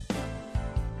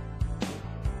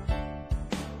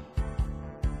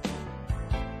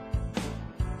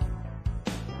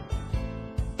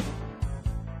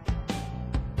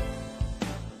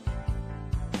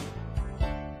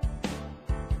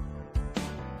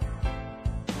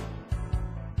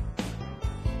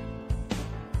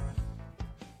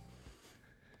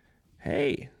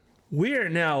Hey, we are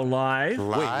now live. Wait,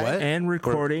 what? And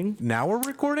recording. Now we're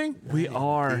recording? We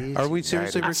are. Are we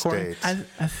seriously recording? I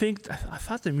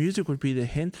thought the music would be the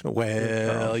hint.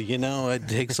 Well, you know, it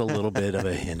takes a little bit of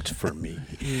a hint for me.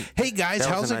 Hey, guys,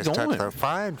 how's it going?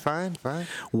 Fine.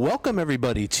 Welcome,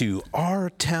 everybody, to Our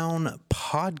Town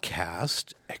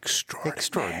Podcast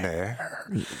Extraordinaire.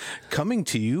 Coming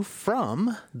to you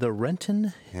from the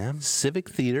Renton Civic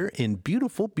Theater in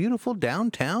beautiful, beautiful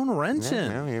downtown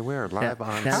Renton. Yeah, we're live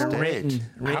on Down stage.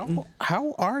 Renton.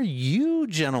 How are you,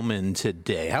 gentlemen,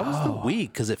 today? How was the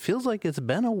week? Because it feels like it's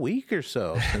been a week or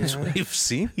so since we've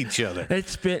seen each other.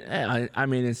 It's been. I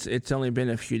mean, it's only been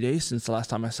a few days since the last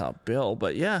time I saw Bill,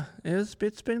 but yeah, it's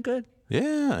been good.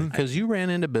 Yeah, because you ran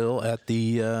into Bill at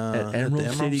the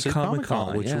Emerald City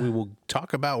Comic-Con, which we will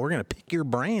talk about. We're going to pick your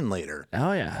brain later.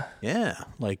 Oh yeah. Yeah,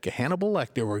 like Hannibal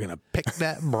Lecter, we're going to pick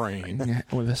that brain.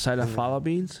 With a side of fava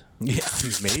beans. Yeah,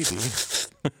 maybe.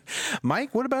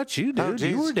 Mike, what about you, dude?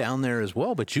 You were down there as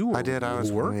well, but you were I did. I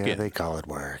was working. Yeah, they call it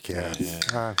work. Yeah.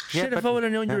 Shit, if I would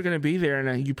have known you were going to be there,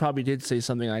 and you probably did say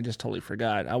something I just totally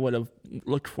forgot, I would have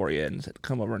looked for you and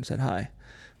come over and said hi,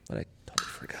 but I totally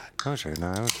forgot. Oh, sure. No,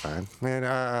 it was fine. Man,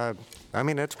 I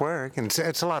mean, it's work, and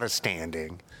it's a lot of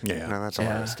standing. Yeah. That's a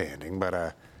lot of standing. But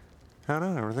I don't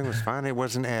know. Everything was fine. It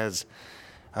wasn't as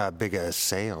big a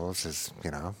sales as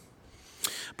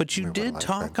But you did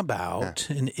talk about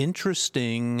an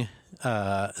interesting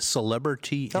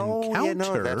celebrity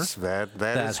encounter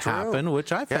that is true. happened,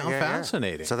 which I found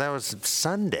fascinating. Yeah. So that was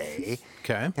Sunday.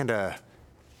 Okay. And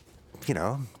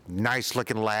nice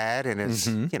looking lad in his,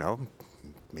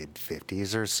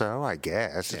 mid-50s or so, I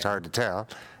guess. It's hard to tell.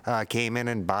 Came in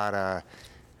and bought a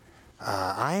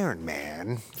Iron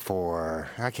Man for,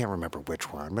 I can't remember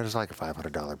which one, but it was like a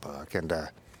 $500 book. And,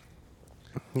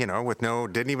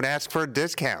 didn't even ask for a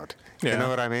discount. Yeah. You know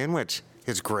what I mean? Which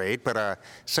is great. But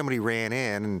somebody ran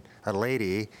in, a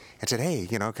lady, and said, hey,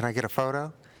 can I get a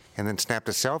photo? And then snapped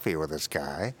a selfie with this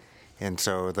guy. And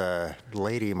so the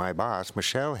lady, my boss,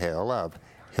 Michelle Hill of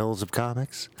Hills of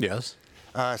Comics, Yes.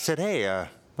 said, hey,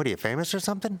 what are you, famous or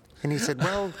something? And he said,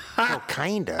 well,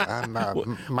 kinda. I'm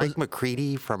Mike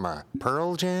McCready from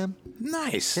Pearl Jam.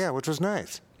 Nice. Yeah, which was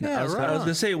nice. I was going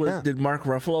to say, did Mark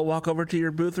Ruffalo walk over to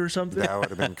your booth or something? That would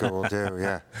have been cool, too,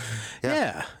 yeah.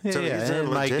 Yeah. So he's And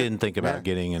Mike legit. didn't think about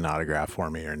getting an autograph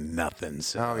for me or nothing.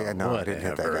 So Oh, yeah, no, I didn't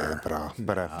hit that guy up at all.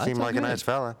 But seemed like a nice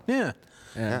fella. Yeah.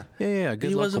 Yeah. Good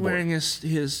He luck wasn't aboard. wearing his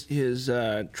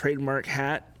trademark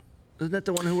hat. Isn't that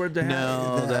the one who wore the hat?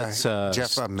 No, that's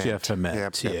Jeff Ament. Jeff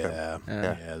Ament. Yep.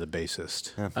 Yeah, the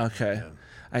bassist. Okay.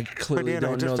 I clearly But,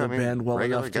 don't know the band well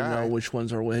regular enough to guy. know which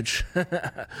ones are which.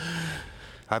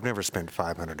 I've never spent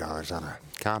 $500 on a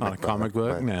comic On a comic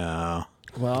book? but- No.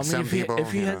 Well, I mean, Some if you people,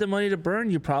 had the money to burn,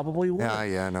 you probably would.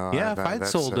 Yeah, no. Yeah, if I'd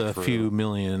that's sold a true. few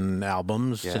million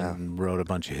albums Yeah. and wrote a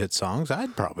bunch of hit songs,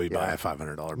 I'd probably buy a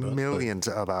 $500 book. Millions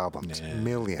of albums.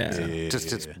 Millions. Yeah.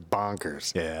 Just it's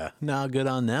bonkers. Yeah, no, good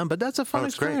on them. But that's a fun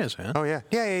it's great. experience, man. Oh,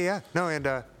 yeah. No, and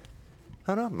I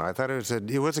don't know. I thought it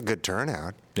was a good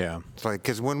turnout. Yeah. It's like,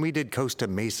 because when we did Costa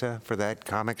Mesa for that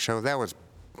comic show, that was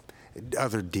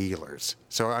other dealers.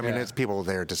 So, I mean, it's people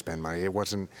there to spend money. It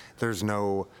wasn't, there's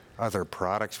no other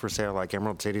products for sale. Like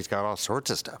Emerald City's got all sorts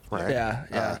of stuff, right?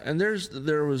 Yeah. And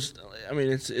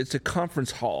it's a conference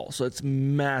hall, so it's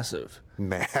massive.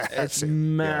 Massive. It's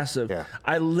massive. Yeah.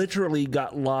 I literally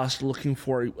got lost looking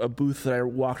for a booth that I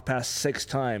walked past 6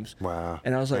 times. Wow.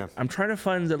 And I was like, Yeah. I'm trying to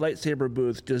find the lightsaber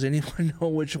booth. Does anyone know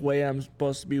which way I'm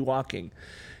supposed to be walking?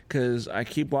 Because I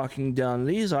keep walking down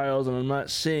these aisles and I'm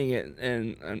not seeing it.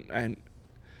 And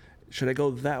should I go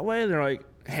that way? And they're like,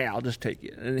 hey, I'll just take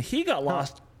you. And he got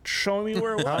lost showing me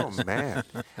where it was. Oh, man.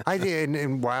 I did,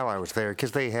 and while I was there,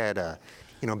 because they had,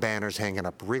 banners hanging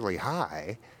up really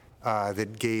high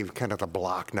that gave kind of the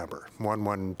block number,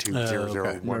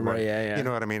 112001. Right, yeah. You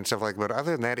know what I mean? Stuff like, but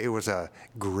other than that, it was a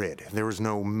grid. There was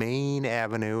no main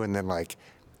avenue and then like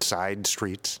side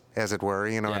streets, as it were,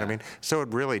 you know what I Yeah. mean? So it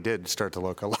really did start to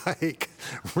look alike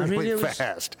really it was-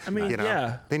 fast. I mean,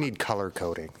 yeah. They need color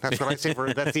coding. That's what I say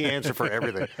that's the answer for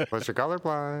everything. Unless you're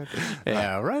colorblind.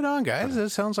 Yeah, right on, guys.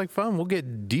 That sounds like fun. We'll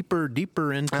get deeper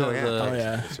into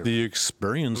the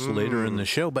experience later in the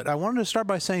show. But I wanted to start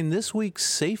by saying this week's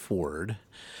safe word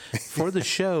for the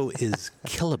show is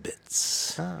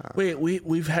kilobits. Wait,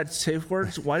 we've had safe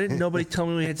words? Why didn't nobody tell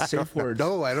me we had safe words?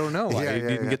 No, I don't know. Yeah, I yeah,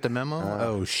 didn't yeah. get the memo.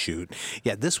 Oh shoot!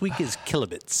 Yeah, this week is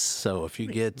kilobits. So if you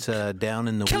get down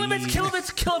in the Kilobits, weeds,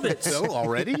 kilobits, kilobits. So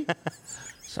already?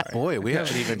 Sorry. Boy, we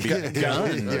haven't even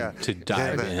begun to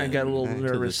dive in. I got a little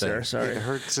nervous there. Sorry. It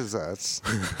hurts us.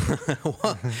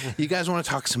 Well, you guys want to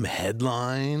talk some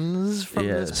headlines from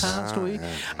this past week?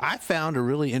 Yeah. I found a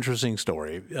really interesting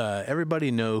story. Everybody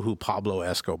know who Pablo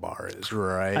Escobar is,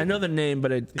 right? I know the name,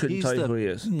 but I couldn't tell you who he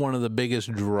is. One of the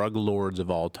biggest drug lords of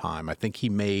all time. I think he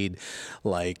made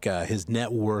his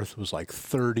net worth was like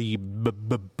 $30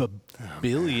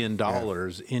 billion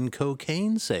in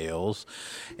cocaine sales,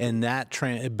 and that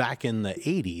back in the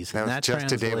 80s. That was that just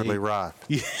to David Lee Roth.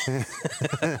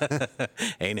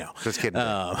 Hey, no. Just kidding.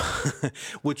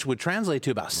 Which would translate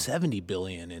to about $70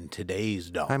 billion in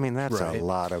today's dollars. I mean, that's a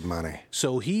lot of money.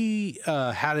 So he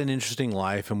had an interesting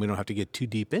life, and we don't have to get too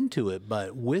deep into it,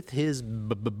 but with his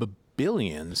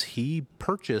billions, he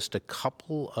purchased a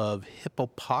couple of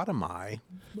hippopotami.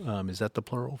 Is that the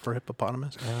plural for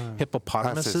hippopotamus?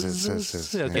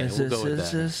 Hippopotamuses? Okay, we'll go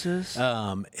with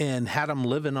that. And had him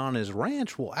living on his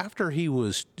ranch. Well, after he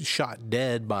was shot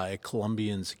dead by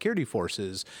Colombian security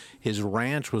forces, his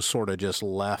ranch was sort of just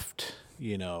left,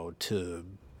 to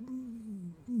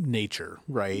nature,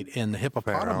 right? And the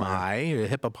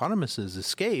hippopotamuses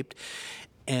escaped,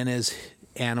 and as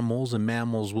animals and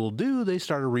mammals will do, they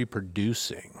started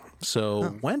reproducing.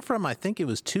 So went from, I think it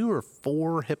was 2 or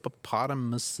 4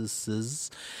 hippopotamuses,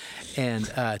 and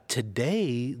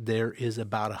today there is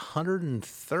about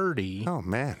 130. Oh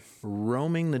man!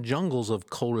 Roaming the jungles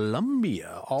of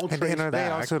Colombia, all traced back. And are they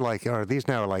also are these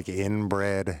now like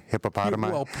inbred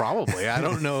hippopotami? Well, probably. I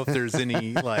don't know if there's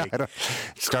any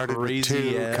started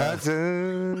crazy with 2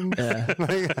 cousins.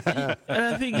 And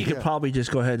I think you could probably just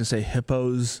go ahead and say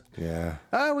hippos. Yeah.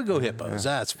 I would go hippos.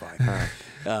 That's fine.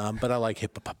 But I like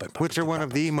hippopotami. Which are one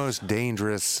of the most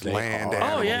dangerous land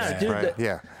animals. Oh yeah, dude. Right?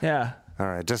 Yeah. All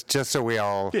right, just so we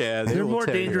all. Yeah, they're more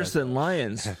dangerous than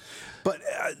lions. But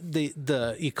the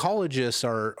ecologists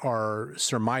are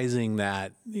surmising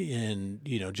that in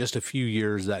just a few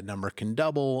years that number can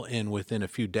double, and within a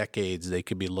few decades they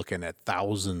could be looking at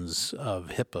thousands of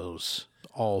hippos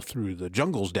all through the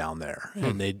jungles down there,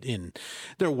 and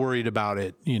they're worried about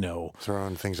it.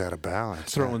 Throwing things out of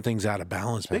balance.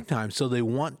 Big time. So they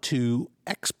want to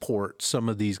export some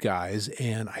of these guys,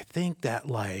 and I think that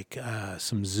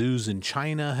some zoos in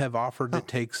China have offered to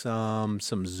take some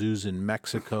zoos in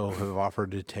Mexico have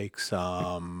offered to take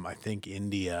some. I think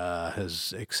India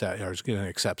is going to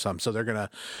accept some. So they're going to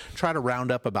try to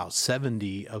round up about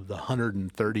 70 of the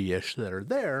 130-ish that are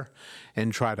there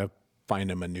and try to find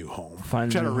them a new home. Try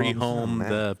to rehome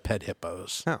the pet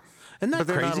hippos. Oh. Isn't that but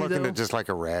they're crazy, not looking though? to just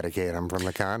eradicate them from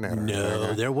the continent.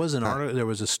 No, there was an article. There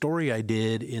was a story I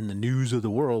did in the News of the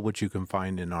World, which you can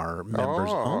find in our members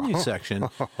only section,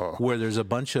 where there's a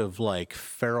bunch of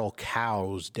feral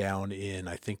cows down in,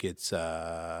 I think it's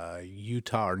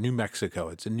Utah or New Mexico.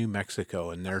 It's in New Mexico,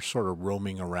 and they're sort of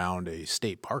roaming around a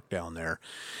state park down there,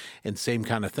 and same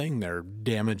kind of thing. They're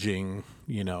damaging,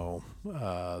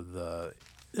 the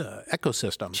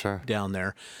ecosystem down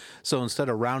there. So instead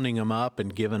of rounding them up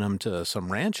and giving them to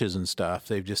some ranches and stuff,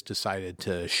 they've just decided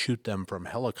to shoot them from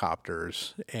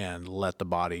helicopters and let the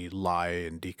body lie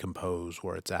and decompose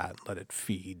where it's at, let it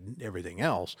feed everything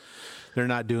else. They're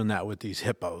not doing that with these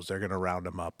hippos. They're going to round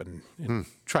them up and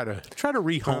try to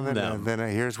rehome them. Then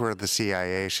here's where the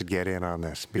CIA should get in on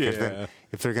this, because then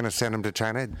if they're going to send them to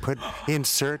China,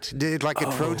 insert like a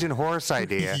Trojan horse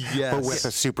idea, but with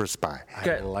a super spy.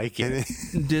 I like it.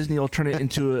 Disney will turn it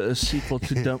into a sequel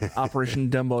to Operation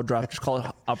Dumbo Drop. Just call it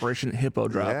Operation Hippo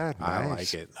Drop. Yeah,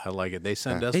 nice. I like it. They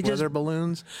send us weather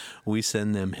balloons. We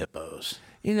send them hippos.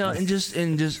 And just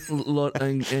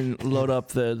load up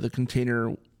the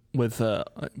container with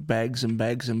bags and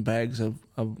bags and bags of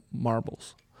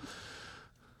marbles.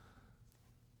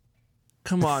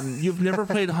 Come on, you've never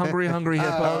played Hungry Hippos?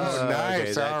 Oh, nice.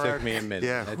 Okay, that took me a minute.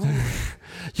 Yeah.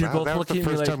 You're both that was looking the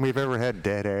at me first time we've ever had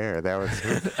dead air. That was.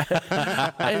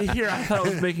 I thought I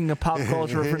was making a pop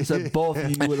culture reference that both of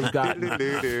you would have gotten.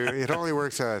 It only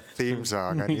works a theme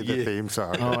song. I need the theme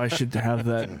song. Oh, I should have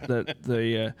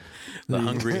the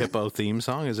Hungry Hippo theme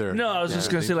song. Is there? No, I was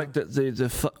just gonna say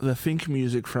the think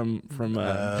music from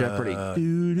Jeopardy.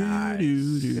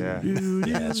 Nice.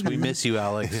 Yes, we miss you,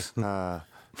 Alex.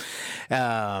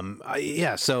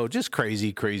 So just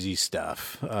crazy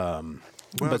stuff.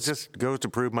 Well, it just goes to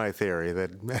prove my theory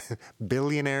that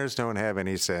billionaires don't have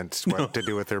any sense what to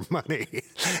do with their money.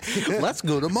 Let's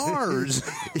go to Mars.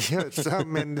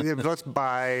 Let's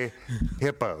buy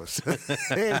hippos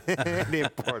and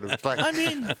import them. It's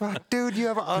like, dude, you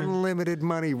have unlimited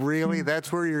money. Really? That's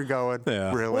where you're going?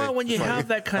 Yeah. Really? Well, when you have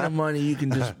that kind of money, you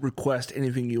can just request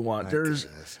anything you want. There's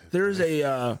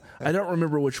a I don't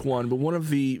remember which one, but one of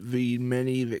the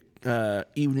many that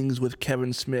Evenings with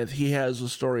Kevin Smith. He has a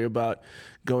story about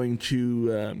going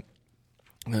to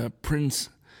Prince,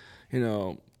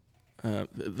 the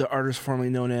artist formerly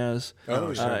known as.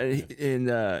 And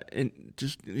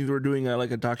just they were doing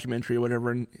like a documentary or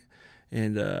whatever,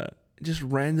 and just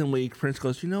randomly Prince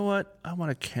goes, "You know what? I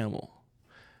want a camel."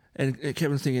 And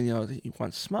Kevin's thinking, he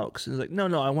wants smokes. And he's like, no,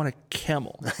 I want a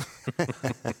camel.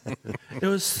 It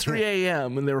was 3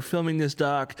 a.m. when they were filming this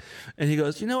doc. And he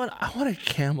goes, you know what? I want a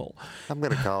camel. I'm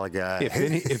going to call a guy.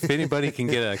 If anybody can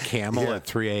get a camel at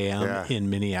 3 a.m. in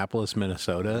Minneapolis,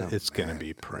 Minnesota, it's going to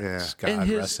be Prince. God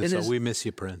rest his soul. We miss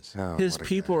you, Prince. Oh, his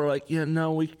people are like,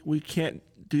 no, we can't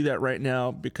do that right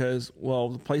now because,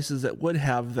 the places that would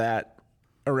have that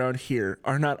around here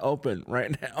are not open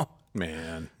right now.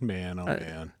 Man, man.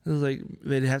 It was like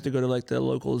they'd have to go to like the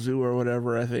local zoo or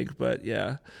whatever, I think. But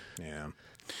yeah.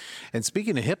 And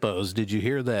speaking of hippos, did you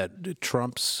hear that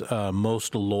Trump's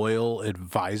most loyal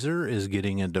advisor is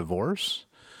getting a divorce?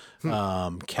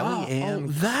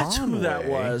 Kellyanne that's Conway, who that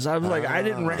was. I was like, I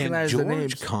didn't recognize and the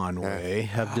names. George Conway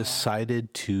have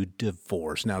decided to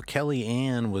divorce. Now,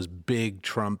 Kellyanne was big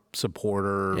Trump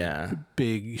supporter. Yeah,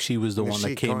 big. She was the one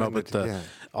that came up with the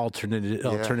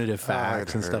alternative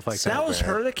facts and stuff like that. That was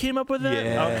her that came up with it.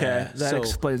 Yeah. Okay, that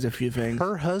explains a few things.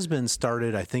 Her husband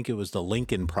started, I think it was the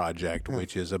Lincoln Project,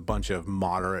 which is a bunch of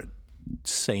moderate,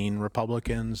 sane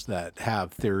Republicans that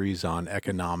have theories on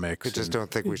economics. I just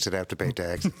don't think we should have to pay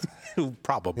taxes.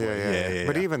 Probably. Yeah.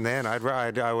 But even then,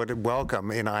 I would welcome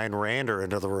an Ayn Rander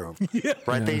into the room.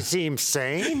 Right? They seem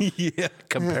sane.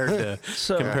 Compared to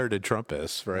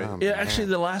Trumpists, right? Actually,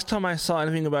 the last time I saw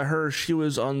anything about her, she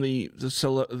was on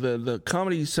the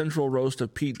Comedy Central roast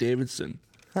of Pete Davidson.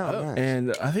 Oh, nice.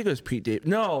 And I think it was Pete Davidson.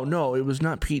 No, it was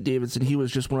not Pete Davidson. He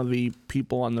was just one of the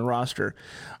people on the roster.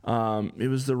 It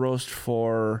was the roast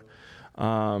for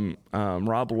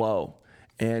Rob Lowe.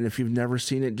 And if you've never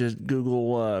seen it, just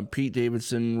Google Pete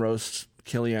Davidson roasts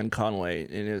Kellyanne Conway,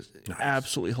 and it's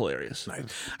absolutely hilarious. Nice.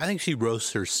 I think she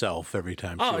roasts herself every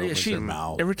time she opens her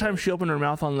mouth. Every time she opened her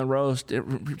mouth on the roast,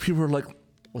 people were like,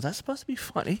 was that supposed to be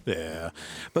funny? Yeah.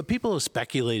 But people have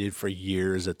speculated for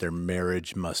years that their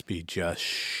marriage must be just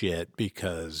shit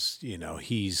because,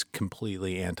 he's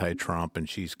completely anti-Trump and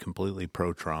she's completely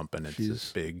pro-Trump, and it's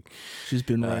this big... She's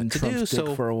been riding Trump's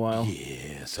dick for a while.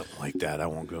 Yeah, something like that. I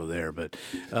won't go there, but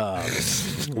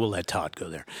we'll let Todd go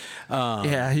there.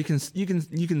 You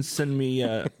can send me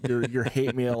your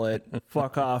hate mail at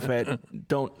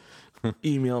fuckoff@don't...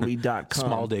 emailme.com.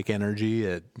 Small dick energy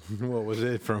at, what was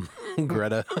it, from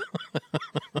Greta?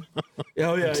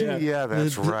 Yeah,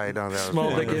 that's right. Oh, that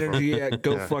small dick energy at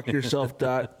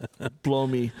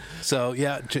gofuckyourself.blowme. So,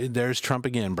 there's Trump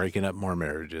again breaking up more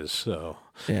marriages. So,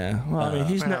 yeah. Well, I mean,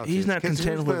 he's not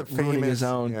content with ruining his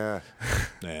own. Yeah.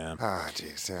 Ah,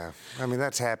 jeez. Yeah. I mean,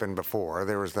 that's happened before.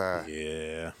 There was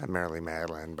Mary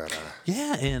Madeline, but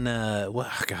and what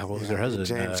was her husband?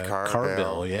 James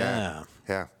Carville. Yeah.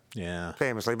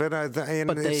 Famously. But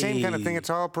the same kind of thing, it's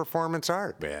all performance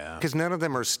art. Yeah. Because none of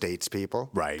them are statespeople.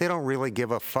 Right. They don't really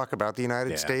give a fuck about the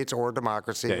United States or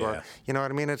democracy. Or you know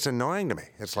what I mean? It's annoying to me.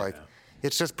 It's like,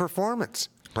 it's just performance,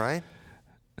 right?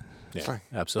 Yeah,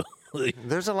 absolutely.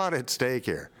 There's a lot at stake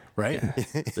here. Right?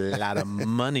 A lot of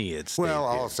money at stake. Well,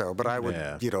 also, but I would,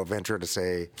 venture to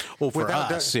say... Well, for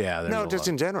us, no, just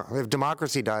in general. If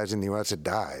democracy dies in the U.S., it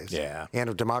dies. Yeah. And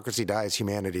if democracy dies,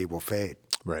 humanity will fade.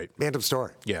 Right. End of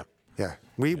story. Yeah.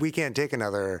 We can't take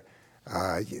another,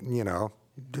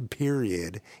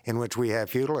 period in which we have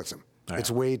feudalism. Yeah.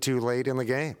 It's way too late in the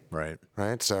game. Right.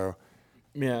 So...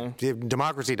 Yeah. If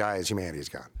democracy dies, humanity's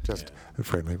gone. Just a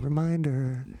friendly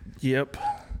reminder. Yep.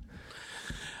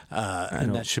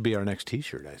 And that should be our next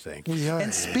T-shirt, I think. Yeah.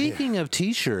 And speaking of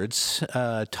T-shirts,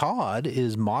 Todd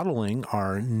is modeling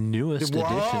our newest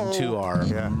addition to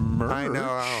our merch. I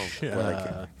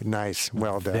know. Nice.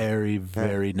 Well done. Very,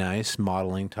 very nice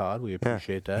modeling, Todd. We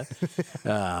appreciate that.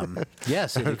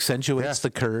 Yes, it accentuates the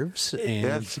curves.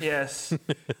 And yes.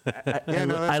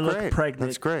 I look pregnant.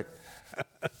 That's great.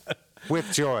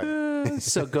 With joy.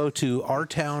 So go to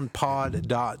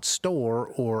ourtownpod.store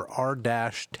or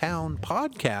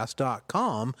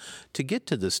r-townpodcast.com to get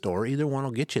to the store. Either one will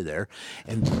get you there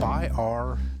and buy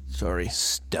our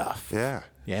stuff. Yeah.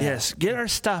 Yes, get our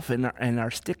stuff and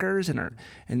our stickers and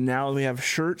now we have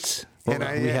shirts. We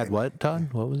had what,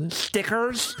 Todd? What was it?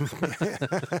 Stickers.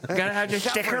 Gotta have your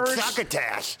stickers.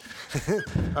 Succotash.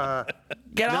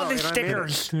 Get all the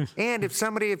stickers. And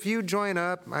if you join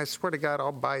up, I swear to God,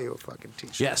 I'll buy you a fucking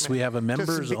T-shirt. Yes, we have a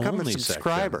members become only a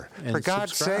subscriber. section. For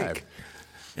God's sake.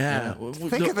 Yeah.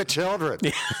 Think of the children.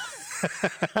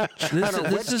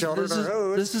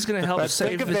 This is going to help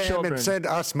save the children. And send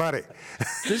us money.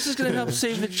 This is going to help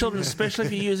save the children, especially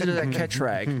if you use it as a catch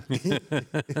rag.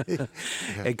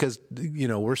 Because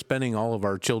we're spending all of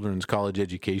our children's college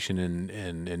education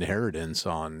and inheritance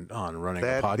on running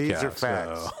a podcast. These are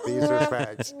facts. So. These are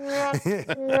facts.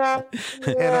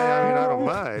 And I don't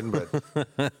mind, but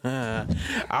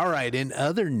all right. In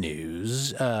other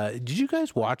news, did you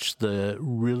guys watch the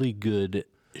really good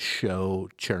show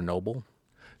Chernobyl?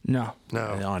 No.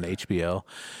 On HBO.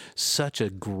 Such a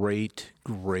great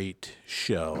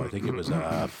show. I think it was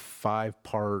a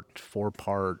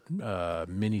 4-part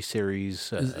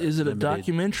miniseries. Is it a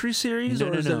documentary series?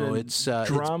 No. It's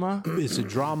drama? It's a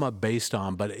drama based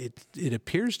on, but it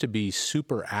appears to be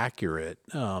super accurate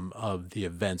of the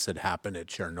events that happened at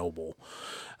Chernobyl,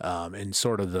 and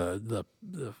sort of the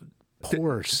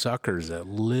poor suckers that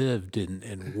lived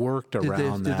and worked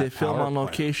around that. Did they film on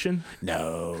location?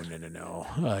 No.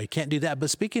 You can't do that. But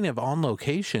speaking of on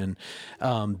location,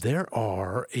 there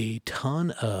are a ton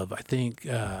of, I think,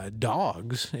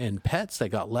 dogs and pets that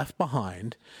got left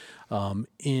behind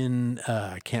in,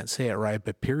 I can't say it right,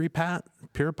 but Piripat,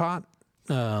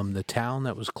 the town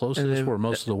that was closest where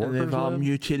most of the workers they've all lived.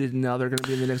 Mutated, and now they're going to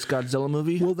be in the next Godzilla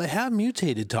movie? Well, they have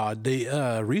mutated, Todd.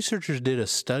 The researchers did a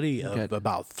study of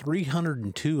about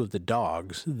 302 of the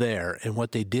dogs there, and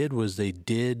what they did was they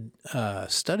did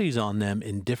studies on them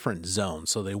in different zones.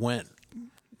 So they went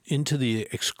into the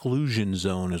exclusion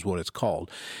zone is what it's called,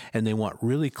 and they went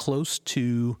really close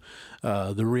to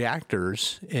the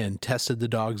reactors and tested the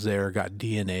dogs there, got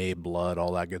DNA, blood,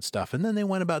 all that good stuff. And then they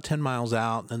went about 10 miles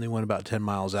out, then they went about 10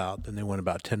 miles out, then they went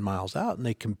about 10 miles out, and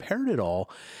they compared it all,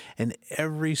 and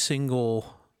every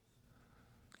single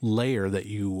layer that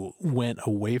you went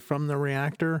away from the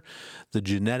reactor, the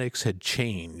genetics had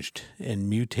changed and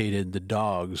mutated the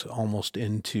dogs almost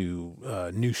into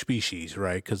new species,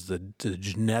 right? Because the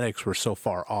genetics were so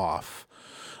far off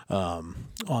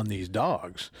on these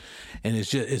dogs, and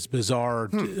it's bizarre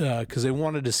because they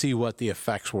wanted to see what the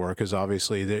effects were, because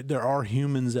obviously there are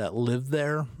humans that live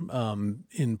there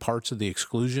in parts of the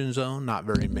exclusion zone, not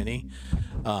very many.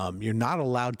 You're not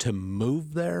allowed to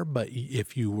move there, but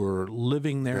if you were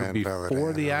living there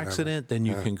before the accident, then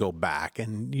you can go back,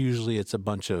 and usually it's a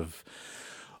bunch of,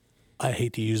 I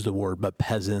hate to use the word, but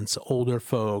peasants, older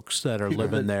folks that are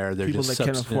living there. They're just that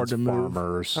can't afford to move.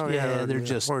 Farmers. They're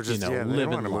just they living don't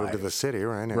want to life. move to the city,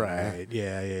 right? Right.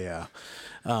 Yeah.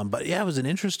 But yeah, it was an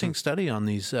interesting study on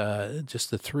these, just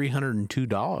the 302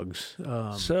 dogs.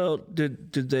 So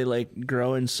did they like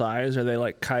grow in size? Are they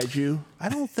like kaiju? I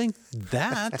don't think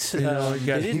that.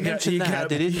 They didn't mention that.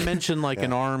 They didn't mention like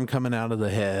an arm coming out of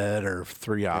the head or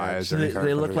 3 eyes. So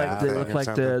they look like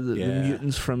the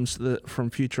mutants from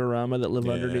Futurama that live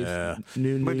underneath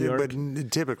New York. But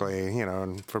typically,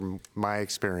 from my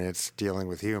experience dealing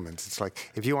with humans, it's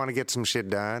like if you want to get some shit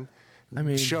done,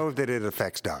 show that it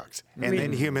affects dogs, and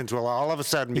then humans will all of a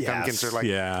sudden become considered like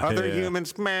other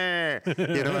humans. Meh,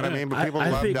 you know what I mean? But people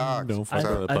love dogs.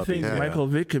 I think Michael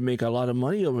Vick could make a lot of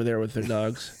money over there with their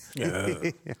dogs.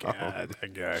 God,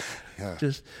 that guy.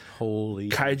 Just holy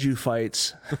kaiju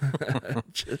fights.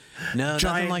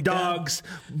 Giant like dogs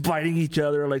biting each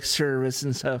other like Service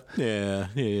and stuff. Yeah.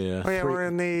 Oh yeah, we're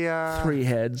in the 3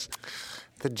 heads.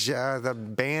 The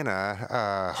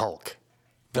Banner Hulk.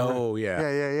 Oh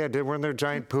yeah. Weren't there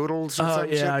giant poodles or some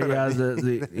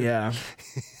shit? Yeah.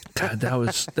 God, that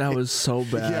was so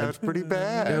bad. Yeah, it was pretty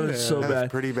bad. It was so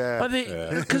bad. Pretty bad.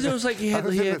 Because it was like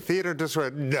the theater just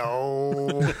went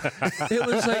no.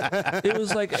 It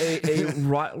was like a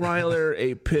Rottweiler,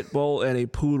 a pit bull, and a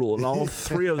poodle, and all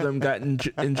 3 of them got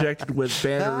injected with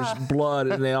Banner's blood,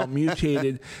 and they all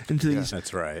mutated into these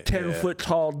 10-foot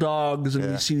tall dogs, and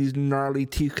you see these gnarly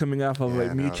teeth coming off of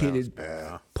a mutated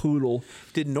poodle.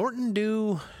 Did Norton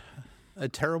do a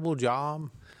terrible job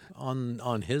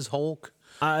on his Hulk?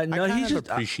 No, he just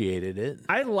appreciated it.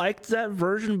 I liked that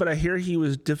version, but I hear he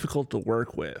was difficult to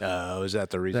work with. Is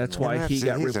that the reason? That's why he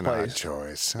got he's replaced. An odd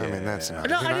choice. I mean, that's not.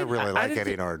 No, I really like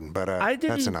Eddie Norton, but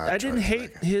that's an odd choice. I didn't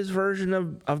hate his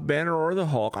version of Banner or the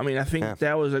Hulk. I mean, I think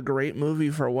that was a great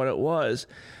movie for what it was,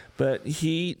 but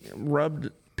he rubbed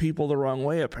people the wrong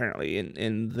way apparently,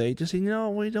 and they just said,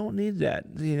 no, we don't need that.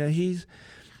 He's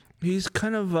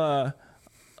kind of.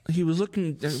 He was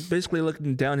basically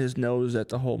looking down his nose at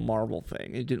the whole Marvel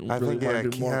thing. He didn't really want to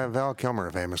do more. Val Kilmer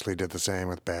famously did the same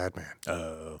with Batman.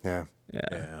 Oh. Yeah.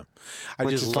 I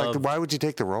just love... why would you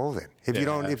take the role then? If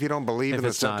you don't believe in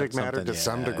the subject matter to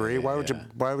some degree, why would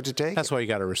you take That's it? why you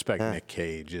got to respect Nick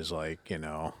Cage. Is like,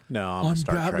 no, I'm a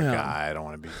Star Trek guy. I don't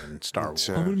want to be in Star Wars.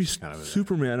 I'm going to be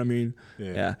Superman. I mean,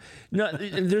 No,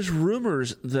 there's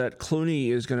rumors that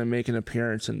Clooney is going to make an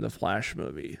appearance in the Flash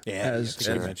movie. Yeah,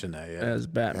 you mentioned that. Yeah, as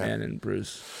Batman and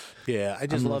Bruce. Yeah, I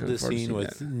just love this scene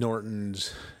with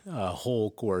Norton's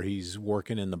Hulk where he's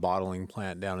working in the bottling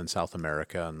plant down in South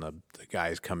America, and the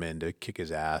guys come in to kick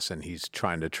his ass, and he's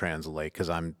trying to translate because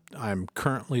I'm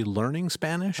currently learning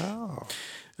Spanish. Oh.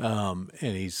 And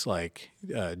he's like,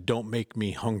 don't make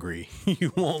me hungry.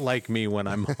 You won't like me when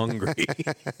I'm hungry.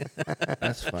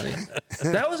 That's funny.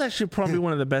 That was actually probably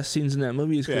one of the best scenes in that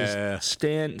movie because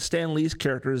Stan Lee's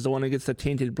character is the one that gets the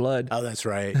tainted blood. Oh, that's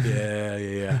right.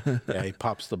 Yeah. Yeah, he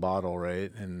pops the bottle,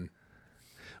 right? And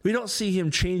we don't see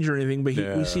him change or anything, but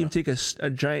we see him take a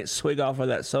giant swig off of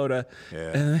that soda.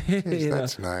 Yeah.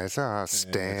 That's nice. Oh,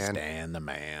 Stan. Stan the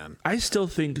man. I still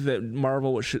think that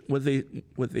Marvel what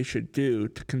they should do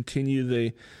to continue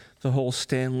the whole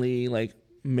Stan Lee like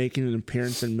making an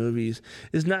appearance in movies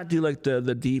is not do like the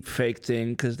deep fake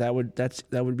thing because that would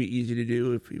be easy to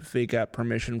do if they got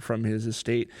permission from his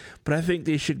estate. But I think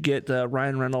they should get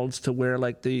Ryan Reynolds to wear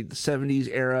like the 70s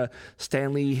era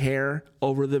Stan Lee hair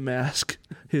over the mask,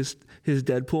 his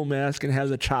Deadpool mask, and have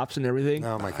the chops and everything.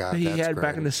 Oh my God, he that's had great.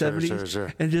 back in the 70s,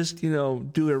 Sure. and just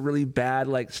do a really bad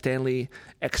like Stan Lee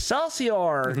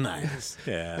Excelsior. Nice.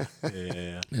 Yeah.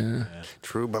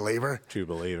 True believer.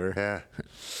 Yeah.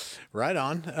 Right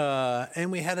on.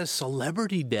 And we had a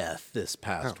celebrity death this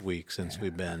past week since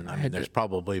we've been. I mean, there's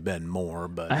probably been more,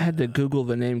 but I had to Google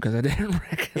the name because I didn't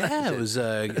recognize it. It was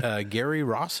Gary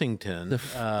Rossington,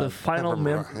 the final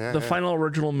member, final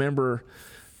original member.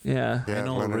 Yeah,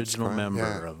 final original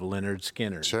member of Lynyrd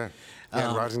Skynyrd. Sure.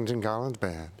 Yeah, Rossington Collins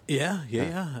Band. Yeah.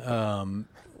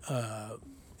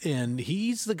 And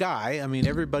he's the guy. I mean,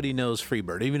 everybody knows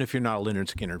Freebird, even if you're not a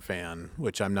Lynyrd Skynyrd fan,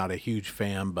 which I'm not a huge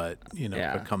fan, but if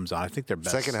it comes on, I think they're best.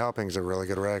 Second Helping's a really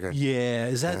good record. Yeah,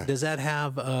 does that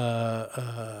have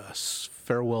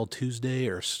Farewell Tuesday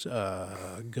or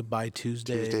Goodbye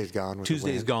Tuesday? Tuesday's Gone.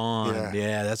 Tuesday's Gone.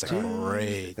 Yeah, that's a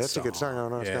great. That's song. a good song. I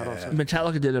don't know. Yeah.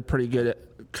 Metallica did a pretty good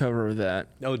cover of that.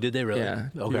 Oh, did they really? Yeah.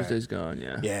 Okay. Tuesday's Gone.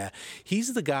 Yeah. Yeah,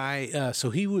 he's the guy. So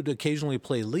he would occasionally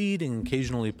play lead and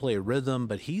occasionally play rhythm,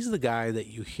 but he's the guy that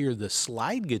you hear the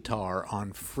slide guitar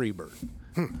on Freebird.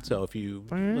 So if you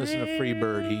listen to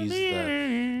Freebird, he's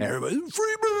everybody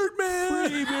Freebird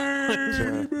man.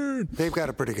 Freebird. They've got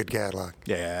a pretty good catalog.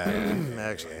 Yeah,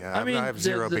 actually. I mean, I have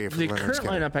zero beef for the Lynyrd current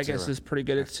Skynyrd. lineup, I guess, is pretty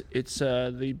good. It's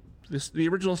the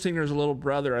original singer's little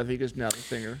brother, I think, is now the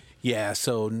singer. Yeah,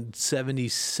 so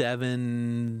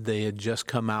 77, they had just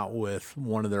come out with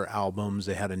one of their albums.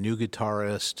 They had a new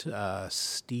guitarist,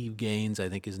 Steve Gaines, I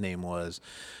think his name was.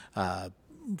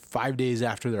 5 days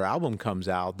after their album comes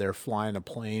out, they're flying a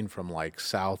plane from like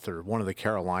South or one of the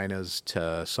Carolinas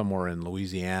to somewhere in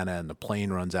Louisiana, and the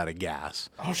plane runs out of gas.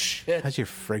 Oh, shit. How's your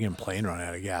friggin' plane run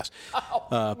out of gas?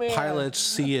 Man. Pilots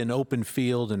see an open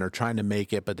field and are trying to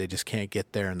make it, but they just can't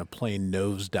get there, and the plane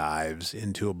nosedives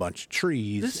into a bunch of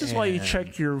trees. This is why you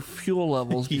check your fuel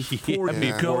levels before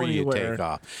you go anywhere. You take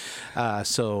off. Well,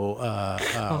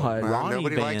 Ronnie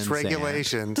nobody Van likes Zandt.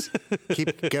 regulations.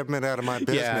 Keep government out of my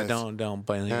business. Yeah, don't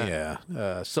blame me.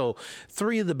 Yeah. So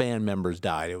 3 of the band members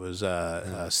died. It was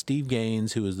Steve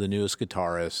Gaines, who was the newest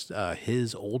guitarist,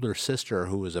 his older sister,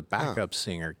 who was a backup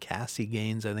singer, Cassie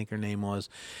Gaines, I think her name was,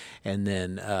 and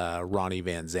then Ronnie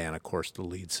Van Zandt, of course, the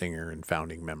lead singer and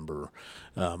founding member,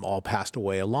 all passed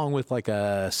away, along with like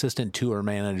a assistant tour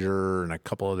manager and a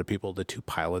couple other people. The 2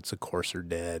 pilots, of course, are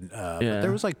dead. But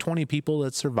there was like 20 people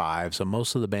that survived, so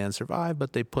most of the band survived,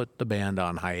 but they put the band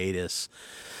on hiatus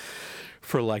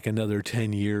for like another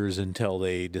 10 years until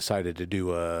they decided to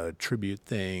do a tribute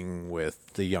thing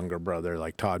with the younger brother,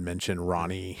 like Todd mentioned,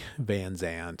 Ronnie Van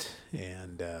Zandt,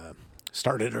 and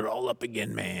started it all up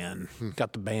again, man.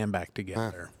 Got the band back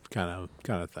together, kind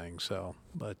of thing. So,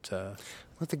 but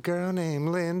with a girl named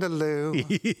Linda Lou.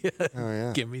 Oh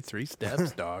yeah, give me 3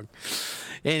 steps, dog.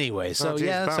 Anyway, so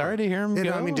bummer. Sorry to hear him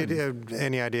go. I mean, did you have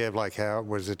any idea of like how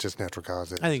was it just natural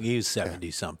causes? I think he was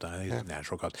 70 something. I think it was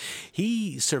natural cause.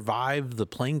 He survived the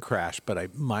plane crash,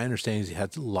 but my understanding is he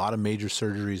had a lot of major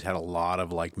surgeries, had a lot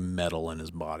of like metal in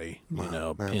his body,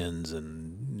 pins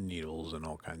and needles and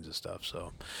all kinds of stuff.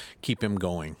 So keep him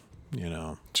going,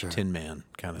 Tin Man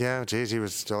kind of. Yeah, geez, he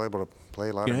was still able to play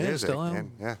a lot of music.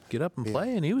 Get up and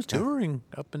play, and he was touring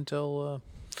up until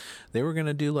they were going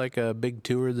to do like a big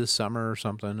tour this summer or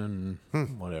something,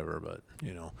 and whatever. But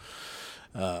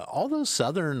all those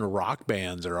southern rock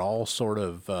bands are all sort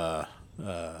of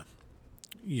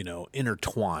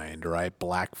intertwined, right?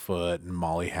 Blackfoot and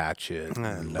Molly Hatchet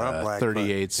and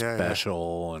 38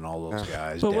 Special and all those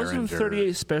guys. But wasn't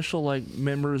 38 Special like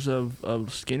members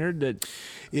of Skinner? That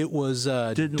it was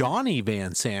Donnie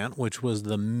Van Sant, which was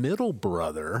the middle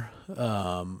brother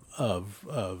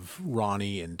of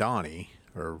Ronnie and Donnie,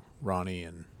 or Ronnie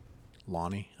and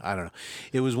Lonnie, I don't know.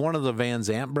 It was one of the Van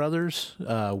Zant brothers,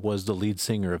 was the lead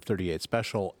singer of 38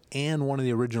 Special, and one of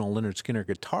the original Lynyrd Skynyrd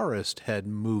guitarists had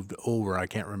moved over. I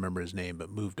can't remember his name, but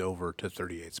moved over to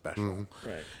 38 Special. Mm-hmm.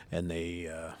 Right. And they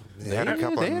had a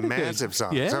couple of massive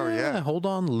songs. Yeah, oh, yeah. Hold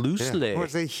On Loosely. It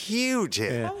was a huge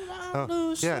hit. Hold on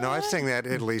loosely. Yeah, no, I sing that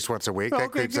at least once a week.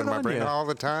 That creeps in my brain all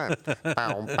the time.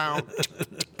 Bow, bow,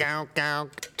 gow, gow.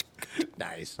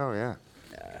 Nice. Oh, yeah.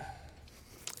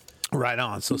 Right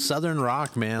on. So Southern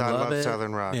rock, man. I love it.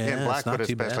 Southern rock. Yeah, and Blackfoot it's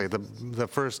not too especially. bad. The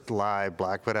first live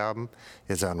Blackfoot album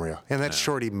is unreal. And that's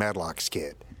Shorty Medlock's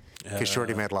kid. Because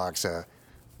Shorty Medlock's a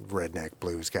redneck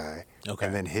blues guy. Okay.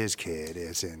 And then his kid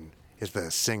is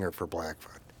the singer for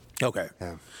Blackfoot. Okay.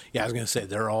 Yeah, I was going to say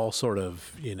they're all sort of,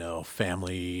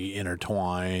 family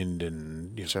intertwined,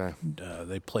 and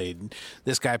they played.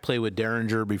 This guy played with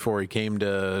Derringer before he came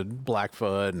to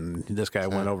Blackfoot, and this guy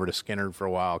went over to Skynyrd for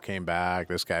a while, came back.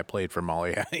 This guy played for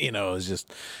Molly. It was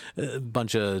just a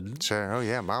bunch of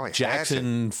Molly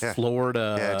Jackson, Hatchet.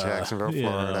 Florida. Yeah, Jacksonville,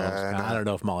 Florida. I don't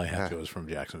know if Molly Hatchet was from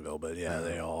Jacksonville, but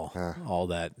they all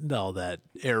that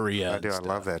area. I do. I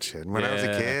love that shit. When I was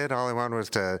a kid, all I wanted was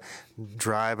to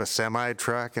drive a semi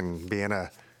truck and be in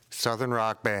a Southern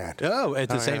rock band. Oh, at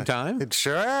the same time?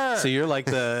 Sure. So you're like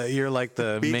the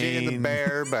BJ main and the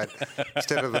Bear, but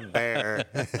instead of the bear,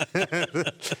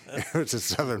 it was a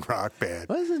Southern rock band.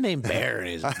 What is his name? Bear and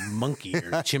his monkey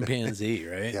or chimpanzee,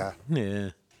 right? Yeah.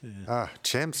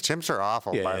 Chimps. Chimps are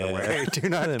awful, by the way. Do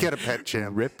not get a pet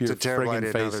chimp. Rip your it's a terrible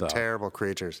idea. face They're off. terrible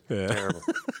creatures. Terrible.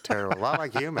 A lot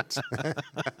like humans.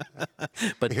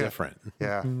 But different.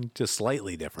 Yeah. Just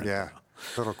slightly different. Yeah.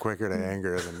 A little quicker to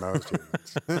anger than most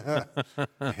humans.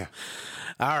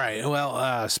 All right.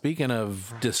 Well, speaking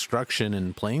of destruction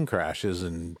and plane crashes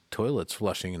and toilets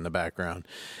flushing in the background,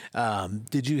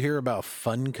 did you hear about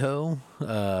Funko?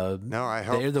 No, I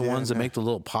hope they're the ones that make the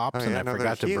little pops, and I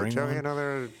forgot to bring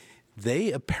them.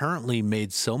 They apparently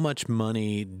made so much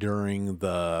money during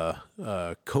the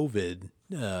COVID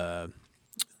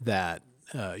that.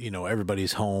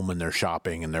 Everybody's home and they're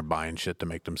shopping and they're buying shit to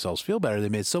make themselves feel better. They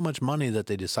made so much money that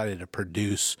they decided to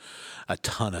produce a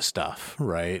ton of stuff,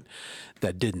 right,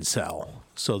 that didn't sell.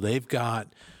 So they've got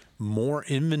more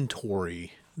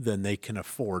inventory than they can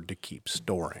afford to keep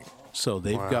storing. So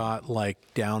they've got,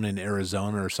 like, down in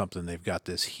Arizona or something, they've got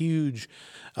this huge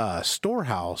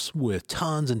storehouse with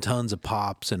tons and tons of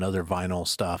pops and other vinyl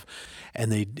stuff,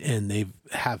 and they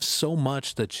have so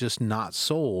much that's just not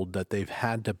sold that they've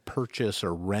had to purchase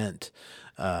or rent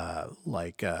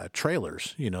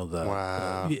trailers,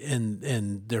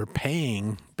 and they're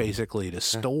paying basically to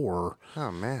store. Oh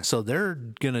man! So they're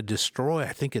gonna destroy.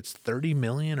 I think it's $30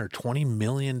 million or $20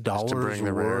 million just to bring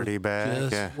the rarity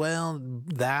back. Well,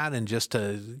 that and just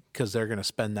because they're gonna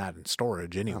spend that in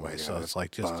storage anyway. So it's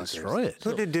like just destroy it.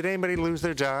 So did anybody lose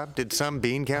their job? Did some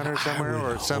bean counter somewhere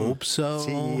or some hope so.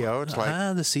 CEO? It's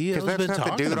like the CEO's because been that's not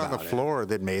talking the dude about on the floor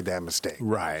that made that mistake,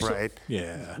 right? Right?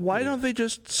 Yeah. Why don't they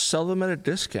just sell them at a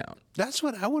discount? That's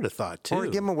what I would have thought too. Or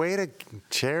give them away to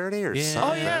charity or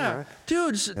something. Oh yeah,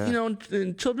 dudes.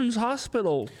 In Children's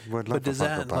Hospital. But does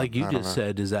that, like you just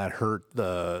said, does that hurt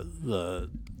the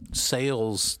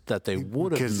sales that they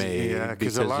would have made? Yeah,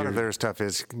 because a lot of their stuff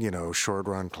is short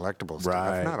run collectibles.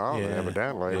 Right. Stuff. Not all of it,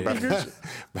 evidently,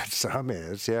 but some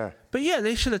is. Yeah. But yeah,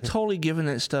 they should have totally given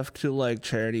that stuff to like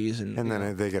charities and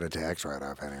then they get a tax write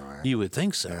off anyway. You would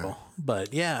think so. Yeah.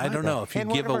 But I don't know if you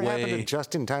give away. Happened to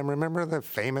Just in Time? Remember the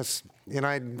famous?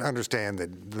 I understand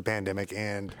that the pandemic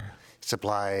and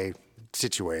supply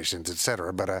situations, et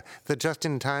cetera, but the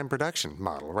just-in-time production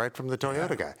model, right from the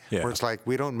Toyota guy, where it's like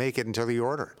we don't make it until you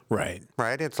order it.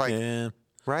 Right. It's like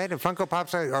right. And Funko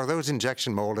Pops, are those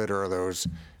injection molded or are those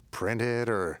printed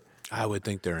or? I would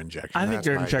think they're injection. I think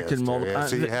they're injected molded. Yeah.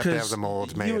 So you have to have the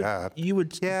molds made up. You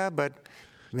would. Yeah, but.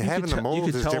 Having the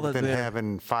molds is different than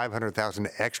having 500,000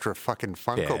 extra fucking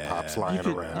Funko Pops lying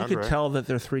around. You could tell that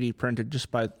they're 3D printed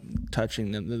just by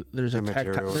touching them. There's a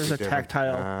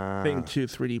tactile thing to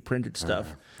 3D printed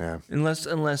stuff.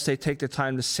 Unless they take the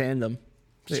time to sand them,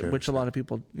 which a lot of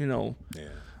people,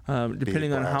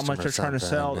 depending on how much they're trying to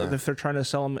sell. If they're trying to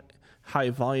sell them high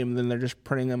volume, then they're just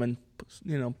printing them and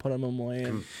put them away.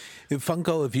 And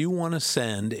Funko, if you want to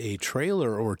send a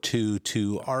trailer or two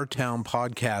to Our Town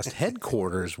Podcast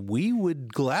headquarters, we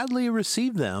would gladly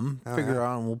receive them. Figure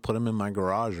out, and we'll put them in my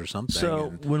garage or something.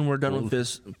 So when we're done with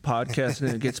this podcast and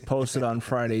it gets posted on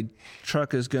Friday,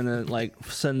 Chuck is gonna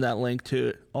send that link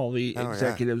to all the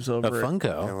executives over at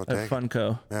Funko. At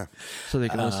Funko, so they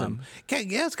can listen.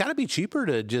 Yeah, it's got to be cheaper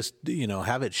to just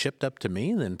have it shipped up to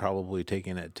me than probably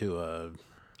taking it to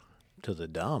the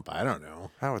dump. I don't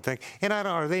know. I would think. And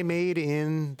are they made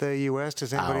in the U.S.?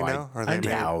 Does anybody know? I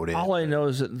doubt it. All I know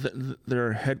is that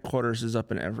their headquarters is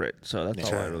up in Everett, so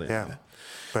that's all I really know.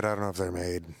 But I don't know if they're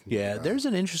made. Yeah, there's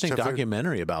an interesting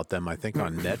documentary about them, I think,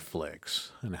 on Netflix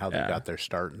and how they got their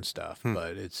start and stuff.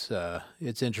 But it's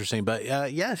interesting. But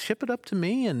ship it up to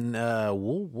me and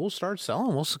we'll start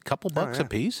selling. We'll a couple bucks a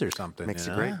piece or something. Makes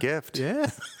a great gift. Yeah.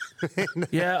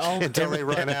 Until they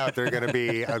run out, they're going to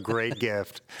be a great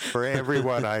gift for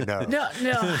everyone I know. Now,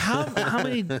 how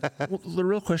many? The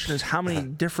real question is, how many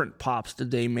different pops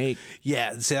did they make?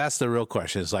 Yeah, see, that's the real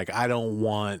question. It's like I don't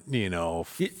want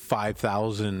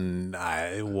 5,000.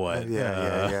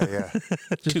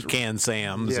 Toucan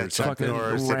Sams or Chuck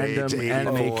Norris, random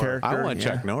anime character. I want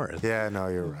Chuck Norris. Yeah, no,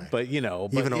 you're right. But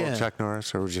even old Chuck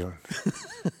Norris, or would you?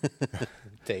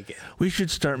 Take it. We should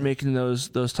start making those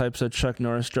types of Chuck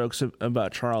Norris jokes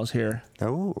about Charles here.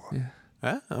 Oh,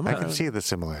 I can see the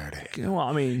similarity. Well,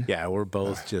 I mean, we're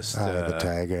both just the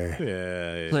tiger.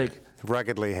 Yeah, like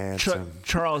ruggedly handsome.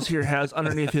 Charles here has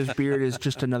underneath his beard is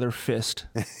just another fist.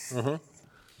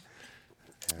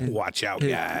 Watch out,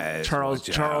 guys.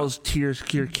 Charles tears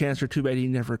cure cancer. Too bad he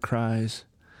never cries.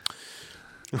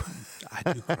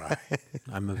 I do cry.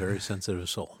 I'm a very sensitive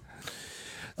soul.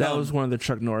 That was one of the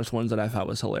Chuck Norris ones that I thought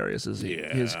was hilarious.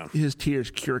 His tears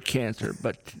cure cancer,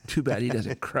 but too bad he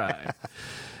doesn't cry.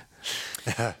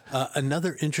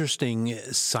 Another interesting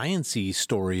science-y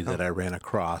story that I ran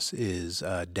across is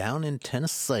down in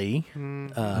Tennessee.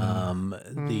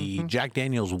 The Jack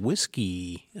Daniel's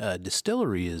whiskey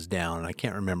distillery is down. I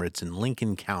can't remember. It's in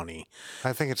Lincoln County.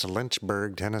 I think it's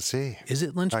Lynchburg, Tennessee. Is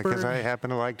it Lynchburg? Because I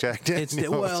happen to like Jack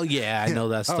Daniel's. I know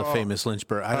that's the famous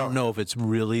Lynchburg. I don't know if it's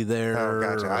really there. Oh,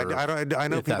 gotcha. I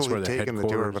know people who've taken the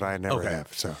tour, but I never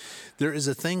have. So there is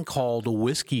a thing called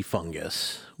whiskey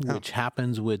fungus, which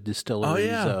happens with distilleries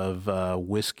of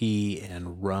whiskey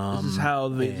and rum. This is how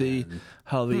the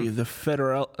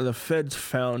feds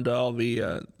found all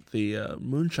the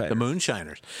moonshiners. The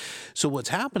moonshiners. So what's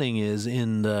happening is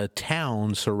in the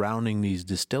town surrounding these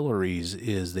distilleries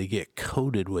is they get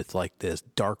coated with like this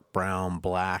dark brown,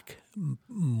 black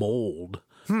mold,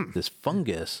 this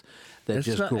fungus that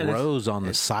grows on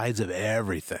the sides of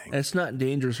everything. It's not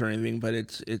dangerous or anything, but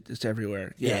it's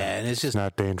everywhere. Yeah, and it's just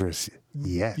not dangerous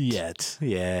yet.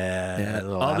 Yeah.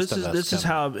 Oh, this is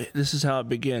how it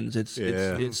begins. It's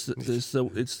the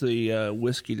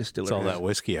whiskey distillery. It's all that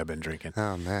whiskey I've been drinking.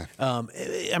 Oh man.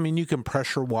 I mean, you can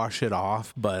pressure wash it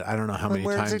off, but I don't know how many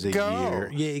times a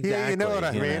year. Yeah, exactly. Yeah, you know what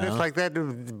I mean. It's like that.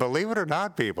 Believe it or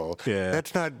not, people. Yeah.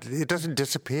 That's not. It doesn't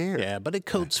disappear. Yeah, but it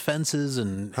coats fences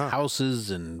and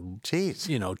houses and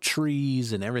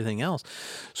trees and everything else.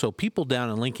 So people down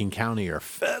in Lincoln County are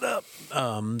fed up.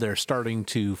 They're starting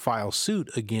to file suit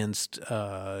against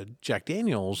Jack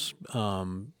Daniel's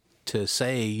to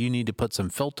say you need to put some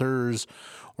filters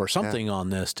or something on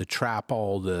this to trap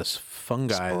all this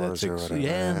fungi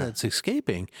that's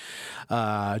escaping.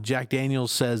 Jack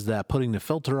Daniel's says that putting the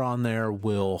filter on there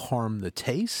will harm the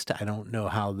taste. I don't know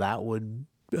how that would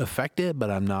affect it,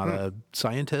 but I'm not a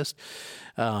scientist.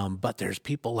 But there's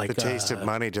people like the taste of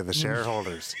money to the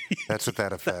shareholders. That's what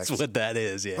that affects. That's what that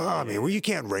is. Yeah. Oh, I mean, you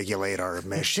can't regulate our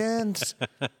emissions.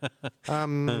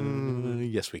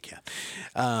 Yes, we can.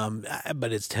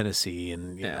 But it's Tennessee,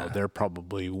 and you know they're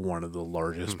probably one of the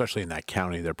largest, especially in that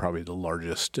county. They're probably the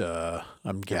largest.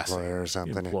 I'm guessing employer or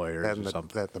something.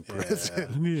 At the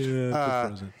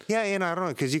prison. Yeah, and I don't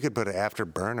know because you could put an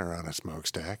afterburner on a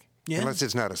smokestack. Yeah. Unless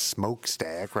it's not a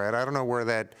smokestack, right? I don't know where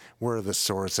the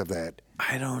source of that.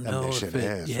 I don't know if it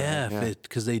is. Yeah,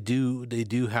 because they do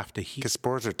have to heat. Because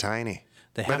spores are tiny.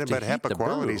 They have to heat HEPA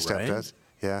quality brew, stuff right? does.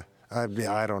 Yeah. I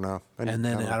don't know. And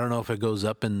then I don't know if it goes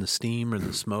up in the steam or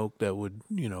the smoke that would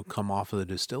come off of the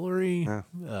distillery. Yeah.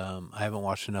 I haven't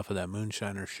watched enough of that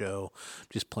Moonshiner show. I'm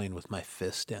just playing with my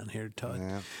fist down here, Todd.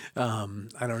 Yeah. I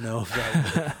don't know if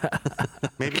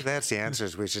that. Maybe that's the answer.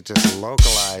 Is we should just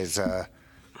localize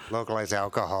localized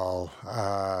alcohol,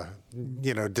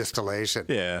 distillation.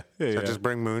 Yeah. So just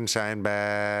bring moonshine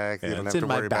back. Yeah, You don't it's have in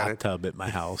to my worry about it. bathtub at my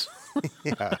house.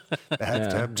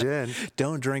 Bathtub gin.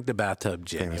 Don't drink the bathtub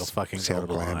gin. Famous You'll fucking go Seattle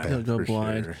Glam blind. Band. He'll go for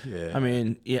blind. sure. Yeah. I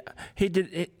mean, yeah. Hey,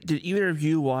 did either of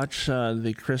you watch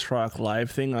the Chris Rock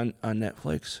live thing on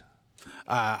Netflix?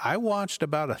 I watched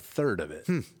about a third of it.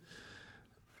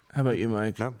 How about you,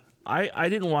 Mike? No. I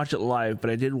didn't watch it live, but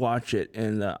I did watch it,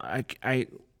 and I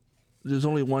there's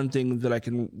only one thing that I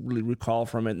can really recall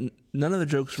from it. None of the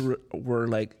jokes were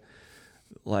like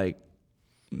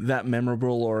that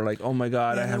memorable or like, oh my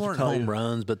god, I have They to weren't tell home you.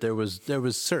 runs, but there was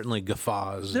certainly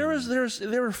guffaws. They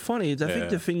were funny. I think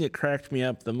the thing that cracked me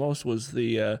up the most was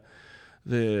the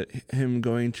him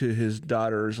going to his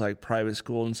daughter's like private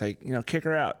school and say, kick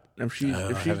her out. If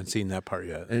I haven't seen that part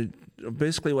yet.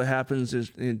 Basically what happens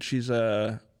is she's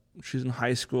in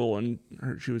high school and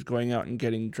she was going out and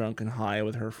getting drunk and high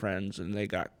with her friends, and they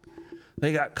got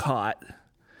caught.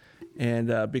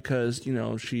 And because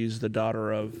she's the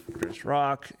daughter of Chris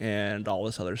Rock and all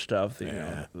this other stuff,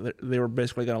 they were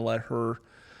basically going to let her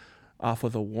off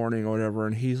with a warning or whatever.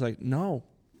 And he's like, "No,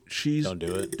 Don't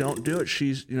do it. Don't do it.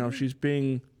 She's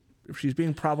being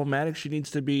problematic. She needs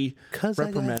to be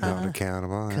reprimanded." Not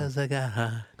accountable. Because I got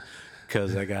high. I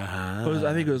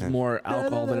think it was more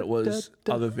alcohol than it was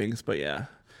other things, but yeah.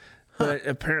 But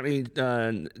apparently,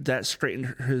 that straightened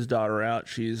his daughter out.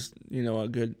 She's, a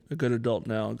good adult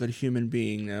now, a good human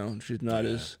being now. She's not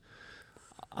as,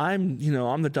 I'm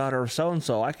the daughter of so and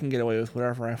so. I can get away with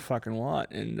whatever I fucking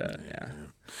want, and yeah.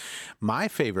 My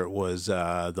favorite was the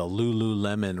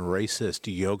Lululemon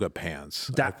racist yoga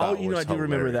pants. I do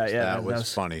remember that. Yeah, that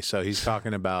was funny. So he's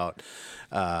talking about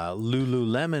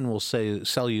Lululemon will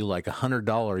sell you like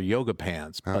 $100 yoga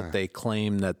pants, but they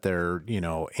claim that they're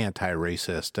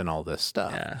anti-racist and all this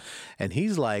stuff. Yeah. And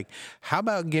he's like, "How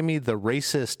about give me the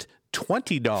racist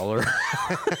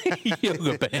 $20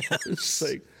 yoga pants?" It's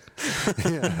like,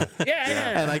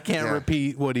 yeah. And I can't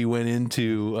repeat what he went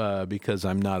into because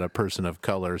I'm not a person of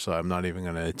color, so I'm not even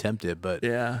going to attempt it. But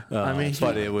yeah,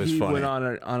 but it was he funny. Went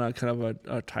on a kind of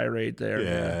a tirade there.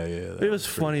 Yeah. It was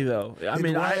funny though.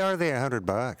 Why are they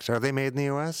 $100? Are they made in the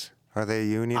U.S.? Are they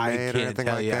union made or anything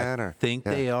like that? I think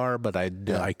they are, but I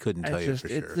couldn't tell you for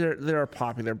sure. They're a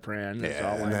popular brand. That's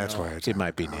all I that's know. why It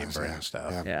might be name brand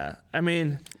stuff. Yeah,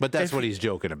 But that's what he's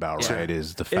joking about, right?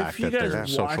 Is the fact that they're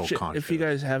social conscious. If you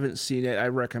guys haven't seen it, I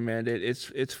recommend it.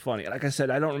 It's funny. Like I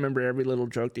said, I don't remember every little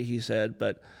joke that he said,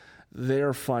 but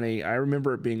they're funny. I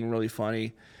remember it being really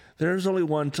funny. There's only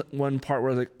one part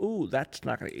where I was like, "Ooh, that's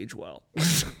not going to age well."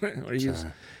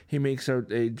 He makes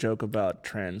a joke about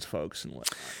trans folks and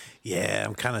whatnot. Yeah,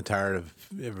 I'm kind of tired of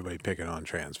everybody picking on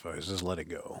trans folks. Just let it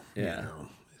go. Yeah.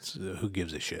 It's, who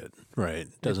gives a shit, right?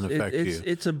 Doesn't affect you.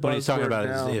 It's a buzzword. What he's talking about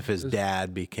now is if his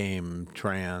dad became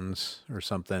trans or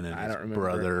something, and I don't his remember.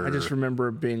 brother. I just remember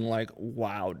it being like,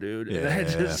 "Wow, dude!" And I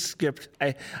just skipped.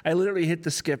 I literally hit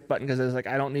the skip button because I was like,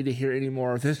 "I don't need to hear any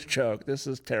more of this joke. This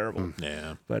is terrible."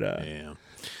 Yeah, but yeah.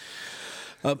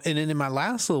 And then in my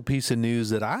last little piece of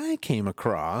news that I came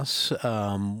across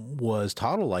was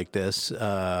Toddle Like This,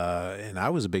 and I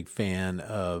was a big fan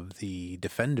of the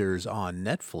Defenders on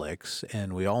Netflix,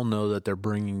 and we all know that they're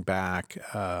bringing back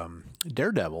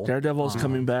Daredevil. Daredevil's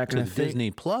coming back to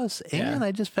Disney Plus, and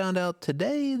I just found out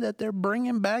today that they're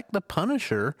bringing back the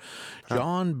Punisher,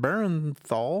 Jon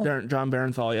Bernthal. Jon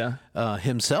Bernthal,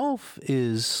 himself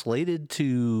is slated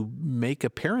to make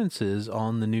appearances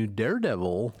on the new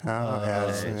Daredevil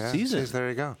season. There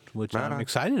you go. Which I'm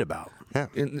excited about. Yeah.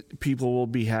 And people will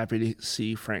be happy to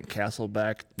see Frank Castle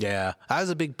back. Yeah. I was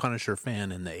a big Punisher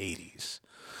fan in the 80s.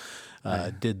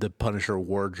 Did the Punisher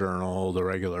War Journal, the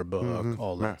regular book,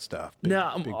 all that stuff.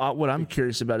 What I'm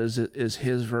curious about is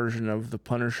his version of the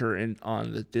Punisher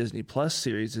on the Disney Plus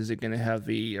series. Is it going to have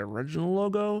the original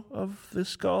logo of the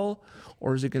skull,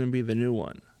 or is it going to be the new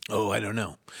one? Oh, I don't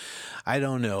know.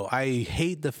 I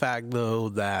hate the fact, though,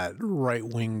 that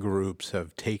right-wing groups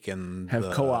have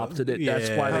co-opted it. Yeah.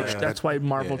 That's why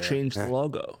Marvel changed the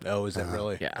logo. Oh, is that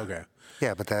really? Yeah. Okay.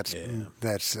 Yeah, but that's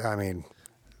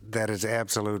that is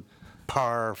absolute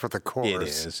par for the course. It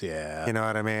is, yeah. You know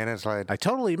what I mean? It's like I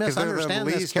totally misunderstand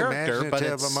this character, but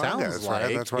it sounds us, like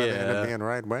right? That's why they end up being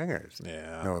right wingers.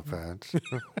 Yeah. No offense.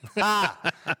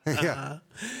 Yeah,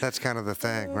 that's kind of the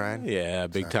thing, right? Yeah,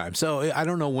 big time. So I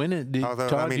don't know when it. Although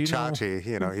Todd, Chachi,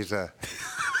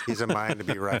 he's a mind to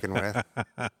be reckoned with.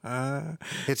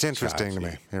 It's interesting to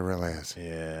me. It really is.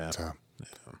 Yeah. So.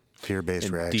 Fear-based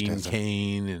and reaction. Dean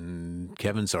Cain and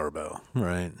Kevin Sorbo,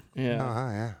 right?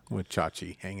 Yeah. Yeah. With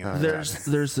Chachi hanging out.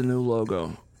 There's the new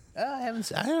logo. I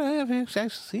haven't actually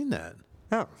seen that.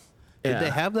 Oh. Did they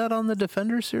have that on the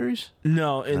Defender series?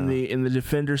 No, in the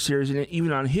Defender series, and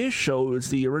even on his show, it's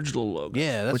the original logo.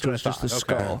 Yeah, that's which what was I just the thought.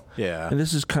 skull. Okay. Yeah, and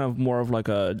this is kind of more of like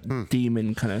a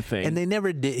demon kind of thing. And they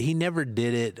never did. He never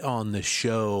did it on the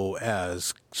show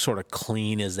as sort of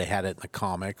clean as they had it in the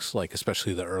comics, like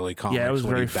especially the early comics. Yeah, it was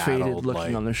when very he battled, faded looking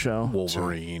like, on the show.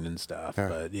 Wolverine and stuff.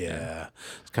 But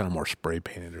it's kind of more spray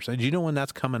painted or something. Do you know when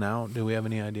that's coming out? Do we have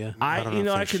any idea?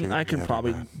 I can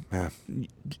probably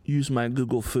use my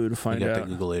Google Foo to find out. The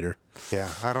Google later. Yeah,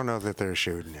 I don't know that they're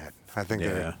shooting yet. I think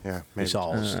they're maybe. It's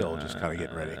all still just kind of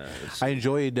getting ready. I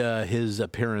enjoyed his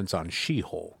appearance on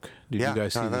She-Hulk. Did you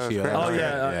guys see the She-Hulk? Oh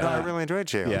yeah, I really enjoyed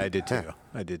She-Hulk. Yeah, I did too.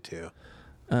 I did too.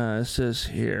 It says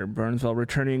here, Bernthal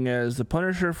returning as the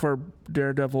Punisher for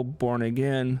Daredevil Born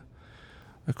Again,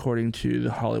 according to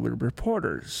the Hollywood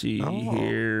Reporter. See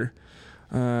here.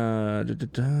 That's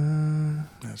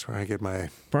where I get my...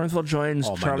 Bernthal joins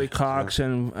Charlie Cox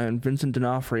and Vincent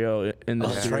D'Onofrio in the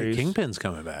series. That's right. Kingpin's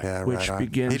coming back. Which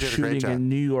begins shooting in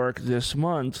New York this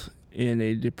month in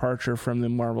a departure from the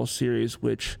Marvel series,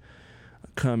 which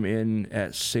come in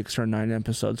at 6 or 9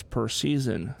 episodes per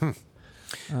season.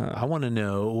 I want to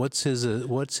know what's his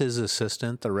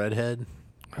assistant, the redhead.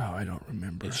 Oh, I don't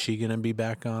remember. Is she going to be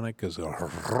back on it? Because he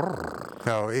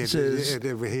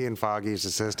and Foggy's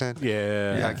assistant.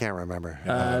 Yeah, I can't remember.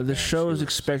 The show is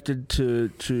expected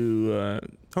to.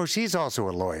 She's also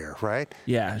a lawyer, right?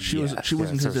 Yeah, she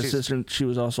wasn't his assistant. She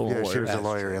was also a lawyer. She was a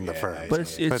lawyer in the firm.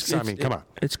 But I mean, come on.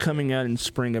 It's coming out in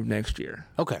spring of next year.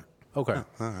 Okay.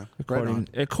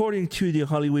 According to the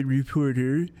Hollywood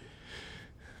Reporter.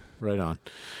 Right on.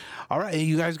 All right,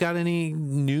 you guys got any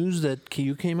news that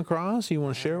you came across you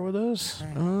want to share with us?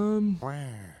 We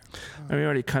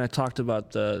already kind of talked about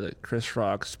the Chris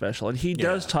Rock special, and he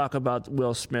does talk about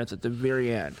Will Smith at the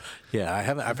very end. Yeah, I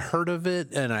haven't. I've heard of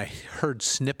it, and I heard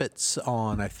snippets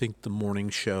on, I think, the morning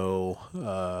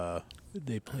show.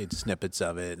 They played snippets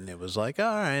of it, and it was like, all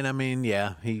right. I mean,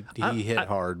 he hit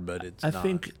hard, but it's. I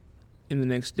think in the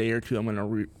next day or two, I'm going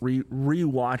to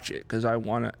rewatch it because I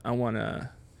want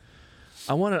to.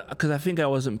 Because I think I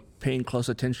wasn't paying close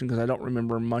attention because I don't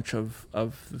remember much of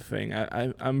the thing.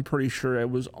 I'm pretty sure I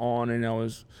was on and I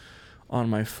was on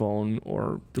my phone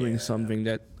or doing something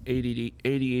that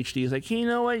ADHD is like, you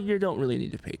know what, you don't really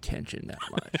need to pay attention that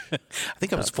much. I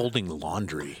think I was folding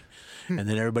laundry, and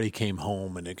then everybody came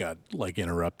home and it got like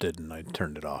interrupted, and I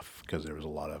turned it off because there was a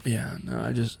lot of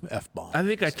F-bombs. I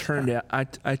think I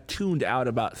tuned out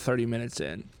about 30 minutes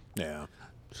in. Yeah.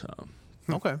 So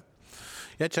okay.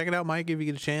 Yeah, check it out, Mike, if you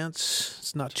get a chance.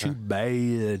 It's not too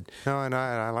bad. No, and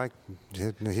I like...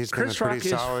 He's Chris been a Rock pretty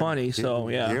is solid funny, so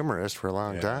humorist for a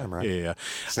long time, right? Yeah.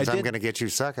 Since I'm going to get you,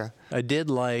 sucker. I did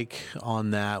like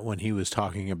on that when he was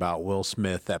talking about Will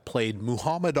Smith that played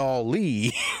Muhammad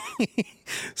Ali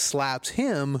slaps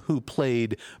him who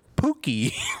played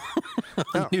Pookie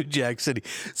on New Jack City.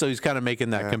 So he's kind of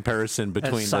making that comparison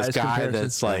between this guy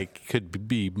that's like could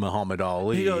be Muhammad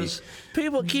Ali. He goes,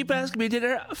 people keep asking me, did it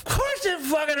hurt? Of course it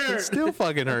fucking hurts. It still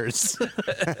fucking hurts.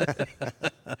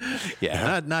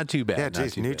 Not too bad. Yeah,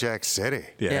 geez, New Jack City.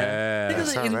 Yeah.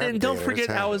 Because, and don't forget,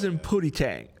 I was in Pootie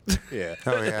Tang. Yeah.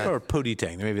 Oh, yeah. Or Pootie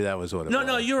Tang. Maybe that was what it was.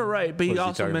 No, you were right. But he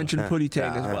also mentioned Pootie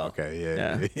Tang as well. Okay,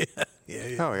 yeah.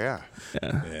 Oh, yeah.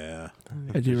 Yeah.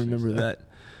 I do remember that.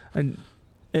 And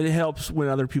it helps when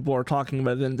other people are talking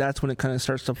about it. Then that's when it kind of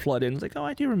starts to flood in. It's like, oh,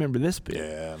 I do remember this bit.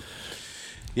 Yeah.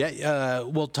 Yeah.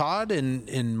 Well, Todd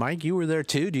and Mike, you were there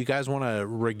too. Do you guys want to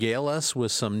regale us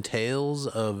with some tales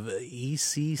of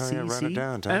ECCC? Oh, yeah, run it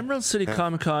down, Tom. Emerald City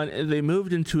Comic Con, they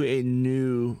moved into a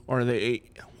new, I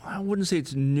wouldn't say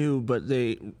it's new, but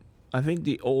I think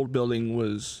the old building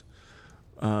was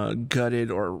gutted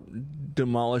or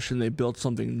demolished, and they built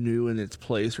something new in its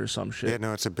place or some shit. Yeah,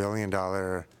 no, it's $1 billion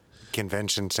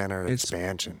convention center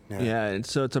expansion. Yeah, and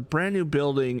so it's a brand new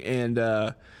building, and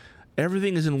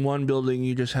everything is in one building.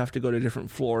 You just have to go to different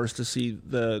floors to see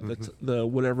the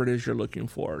whatever it is you're looking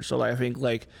for. So I think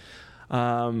like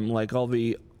all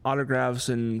the autographs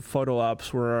and photo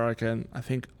ops were like I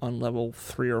think on level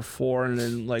 3 or 4, and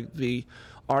then like the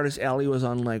artist alley was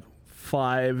on like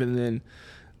 5, and then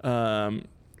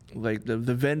like the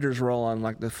vendors were all on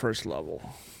like the first level.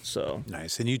 So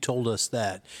nice. And you told us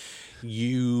that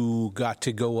you got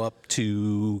to go up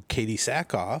to Katie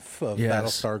Sackhoff of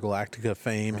Battlestar Galactica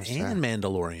fame and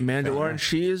Mandalorian. Fame.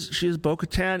 She is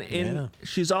Bo-Katan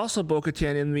she's also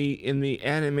Bo-Katan in the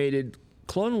animated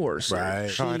Clone Wars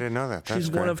series. Right. I didn't know that.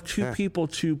 She's one of 2 people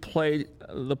to play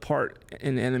the part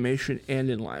in animation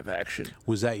and in live action.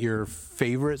 Was that your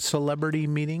favorite celebrity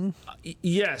meeting?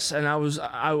 Yes, and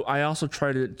I also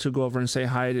tried to go over and say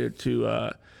hi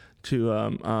to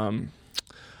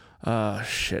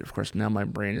Shit, of course, now my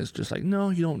brain is just like, no,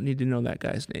 you don't need to know that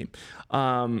guy's name.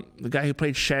 The guy who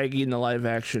played Shaggy in the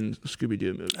live-action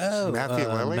Scooby-Doo movies. Oh, Matthew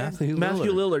Lillard?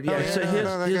 Matthew Lillard, yeah. So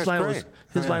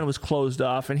his line was closed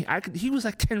off, and he was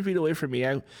like 10 feet away from me.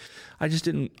 I just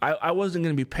didn't, I wasn't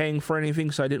going to be paying for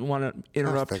anything, so I didn't want to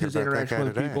interrupt his interaction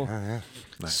with people. Oh, yeah.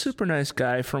 Nice. Super nice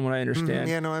guy, from what I understand.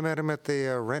 Yeah, no, I met him at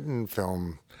the Renton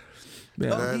film.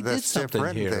 Yeah. He did something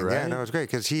here, thing. Right? Yeah, no, it was great,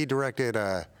 because he directed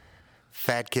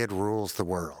Fat Kid Rules the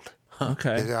World.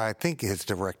 Okay. I think his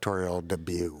directorial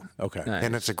debut. Okay. Nice.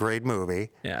 And it's a great movie.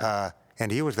 Yeah.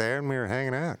 And he was there, and we were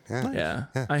hanging out. Yeah.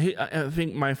 I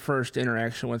think my first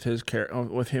interaction with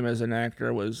with him as an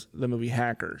actor was the movie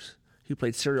Hackers. He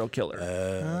played serial killer.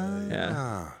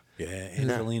 Yeah,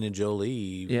 Angelina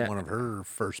Jolie, one of her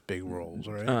first big roles,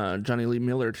 right? Johnny Lee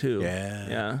Miller too.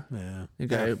 Yeah. The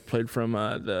guy who played from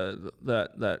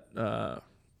that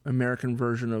American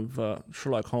version of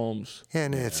Sherlock Holmes.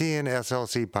 And is he in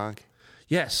SLC Punk?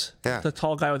 Yes. Yeah. The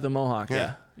tall guy with the mohawk.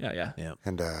 Yeah.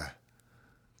 And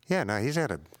no, he's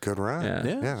had a good run.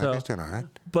 So, he's doing all right.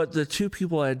 But the two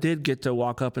people I did get to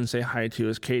walk up and say hi to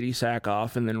is Katie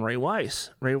Sackhoff and then Ray Weiss.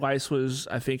 Ray Weiss was,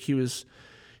 I think he was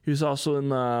also in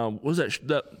what was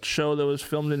that show that was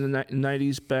filmed in the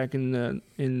 90s back in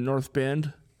North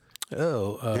Bend?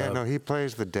 He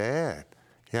plays the dad.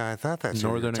 Yeah, I thought that's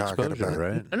Northern Exposure, about.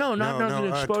 Right? No, not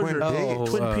Northern Exposure.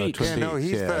 Twin Peaks.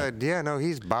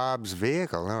 He's Bob's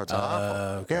vehicle. No, it's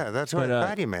awful. Okay. Yeah, that's what I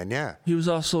thought he meant. Yeah. He was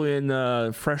also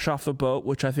in Fresh Off the Boat,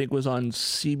 which I think was on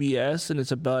CBS, and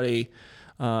it's about a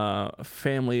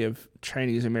family of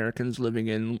Chinese Americans living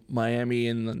in Miami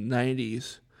in the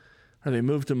 90s, or they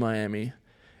moved to Miami,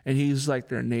 and he's like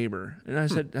their neighbor. And I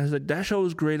said, that show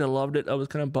was great. I loved it. I was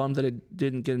kind of bummed that it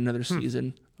didn't get another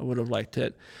season. I would have liked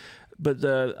it. But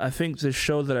I think the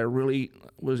show that I really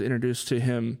was introduced to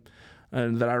him,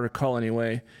 and that I recall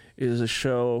anyway, is a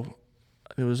show.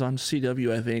 It was on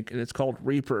CW, I think, and it's called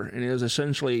Reaper. And it was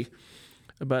essentially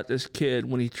about this kid,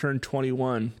 when he turned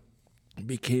 21,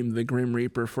 became the Grim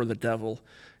Reaper for the devil.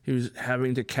 He was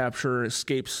having to capture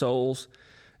escaped souls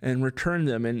and return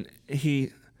them. And he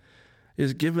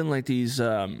is given like these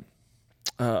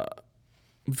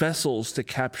vessels to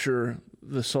capture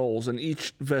the souls, and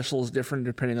each vessel is different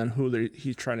depending on who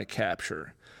he's trying to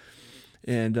capture.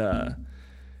 And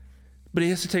but he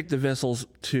has to take the vessels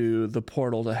to the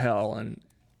portal to hell, and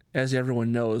as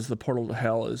everyone knows, the portal to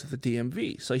hell is the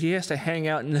DMV. So he has to hang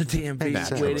out in the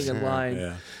DMV waiting in line.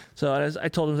 Yeah. So as I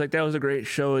told him, that was a great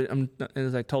show. And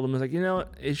as I told him,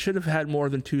 it should have had more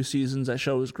than 2 seasons. That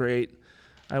show was great.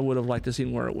 I would have liked to see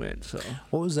where it went. So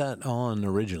what was that on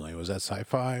originally? Was that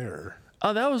Sci-Fi or?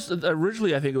 That was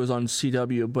originally, I think it was on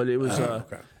CW, but it was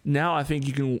now I think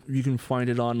you can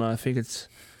find it on I think it's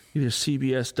either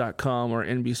CBS.com or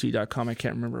NBC.com. I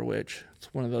can't remember which.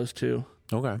 It's one of those two.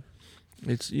 Okay.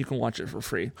 You can watch it for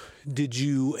free. Did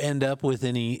you end up with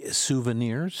any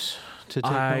souvenirs to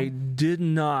take home? I did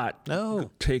not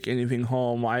take anything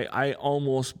home. I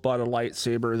almost bought a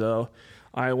lightsaber though.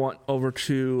 I went over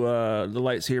to the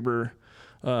lightsaber.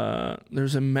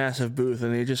 There's a massive booth,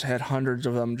 and they just had hundreds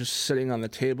of them just sitting on the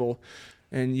table,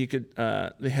 and you could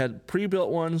they had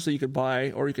pre-built ones that you could buy,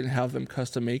 or you can have them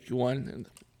custom make you one. And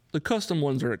the custom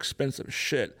ones are expensive as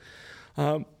shit.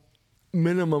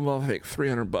 Minimum of like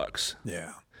 $300.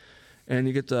 Yeah, and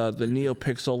you get the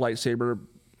NeoPixel lightsaber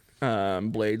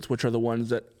blades, which are the ones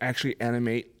that actually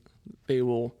animate. They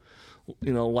will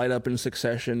light up in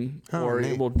succession, or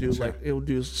neat. It will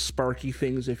do sparky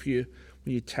things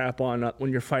when you tap on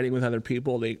when you're fighting with other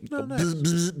people. They go bzz,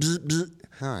 bzz, bzz,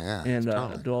 bzz,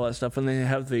 and do all that stuff. And they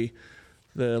have the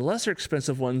lesser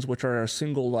expensive ones, which are a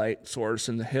single light source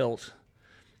in the hilt,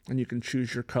 and you can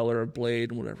choose your color of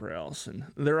blade and whatever else. And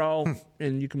they're all,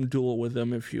 and you can duel with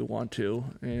them if you want to.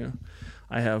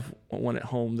 I have one at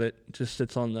home that just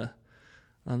sits on the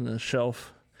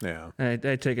shelf. Yeah, and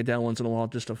I take it down once in a while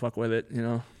just to fuck with it.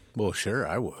 Well, sure,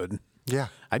 I would. Yeah,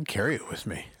 I'd carry it with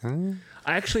me.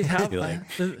 I actually have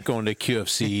going to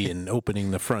QFC and opening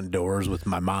the front doors with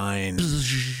my mind.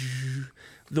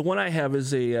 The one I have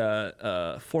is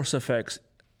a Force FX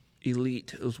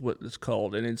Elite, is what it's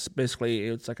called, and it's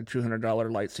like a $200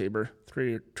 lightsaber,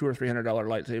 $200 or $300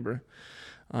 lightsaber.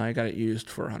 I got it used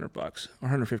for $100 or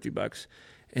 $150,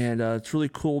 and it's really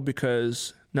cool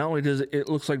because not only does it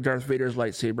looks like Darth Vader's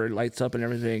lightsaber, it lights up and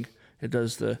everything. It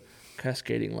does the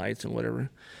cascading lights and whatever.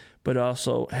 But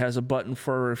also has a button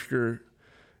for if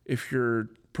you're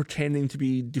pretending to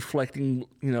be deflecting,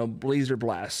 laser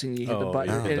blasts, and you hit the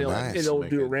button, and it'll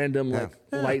do random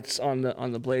lights on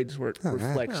the blades where it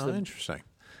reflects them. Interesting.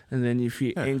 And then if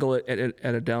you angle it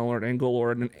at a downward angle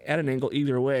or at an angle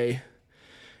either way,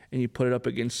 and you put it up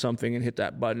against something and hit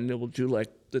that button, it will do like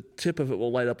the tip of it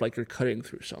will light up like you're cutting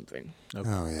through something. Okay.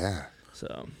 Oh yeah.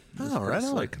 So right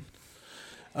on. like.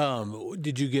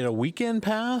 Did you get a weekend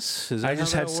pass? Is that I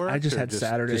just had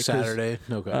Saturday. Just Saturday.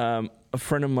 Okay. A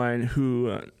friend of mine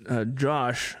who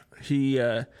Josh, he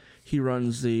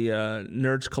runs the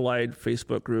Nerds Collide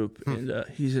Facebook group, and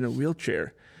he's in a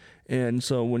wheelchair, and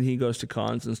so when he goes to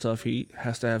cons and stuff, he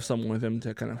has to have someone with him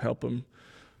to kind of help him.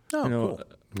 Cool.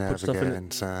 Put stuff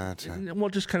in. Well,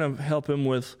 just kind of help him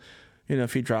with,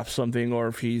 if he drops something or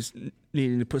if he's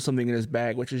needing to put something in his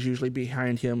bag, which is usually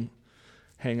behind him,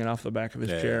 hanging off the back of his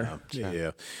chair.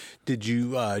 Yeah. Did you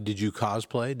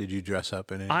cosplay? Did you dress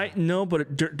up in it? No,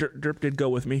 but Derp did go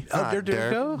with me. Oh, Derp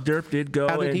did go? Derp did go.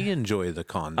 How did he enjoy the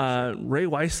con? Ray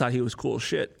Weiss thought he was cool as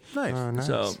shit. Nice. Oh, nice.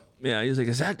 So yeah, he was like,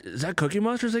 "Is that Cookie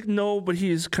Monster?" He's like, "No, but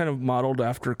he's kind of modeled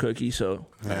after Cookie." So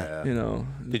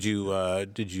Did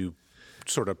you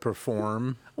sort of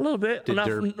perform a little bit?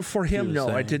 Not for him. No,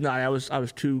 I did not. I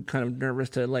was too kind of nervous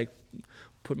to like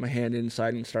put my hand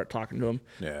inside and start talking to him.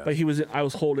 Yeah. But I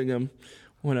was holding him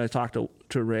when I talked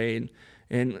to Ray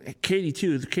and Katie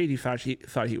too. Katie thought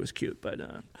he was cute, but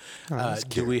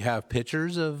do we have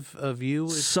pictures of you?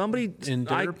 Somebody in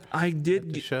Derp I did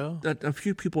at the show. A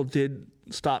few people did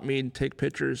stop me and take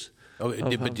pictures. Oh,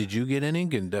 but did you get any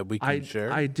that we can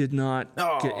share? I did not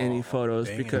get any photos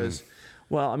because.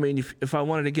 Well, I mean, if I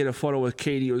wanted to get a photo with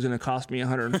Katie, it was going to cost me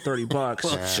 $130.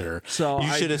 Well, sure. So you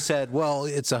should have said, "Well,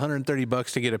 it's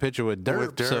 $130 to get a picture with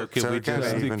Derp." So could we just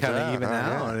kind of even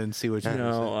out and see what you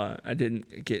know? I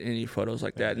didn't get any photos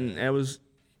like that, and I was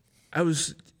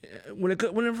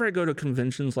whenever I go to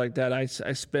conventions like that, I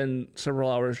spend several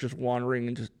hours just wandering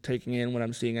and just taking in what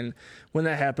I'm seeing, and when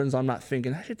that happens, I'm not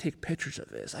thinking I should take pictures of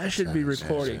this. I should be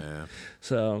recording. Yeah.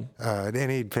 So,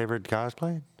 any favorite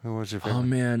cosplay? Who was your favorite? Oh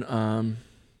man,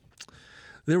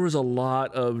 there was a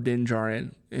lot of Din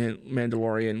Djarin and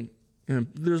Mandalorian.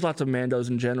 There's lots of Mandos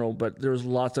in general, but there's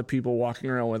lots of people walking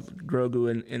around with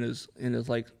Grogu in his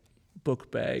like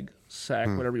book bag, sack,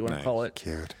 whatever you want to call it.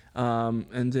 Cute.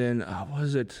 And then what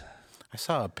was it? I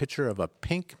saw a picture of a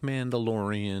pink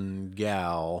Mandalorian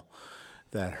gal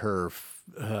that her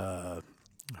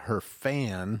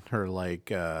fan,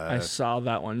 I saw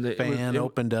that one. Fan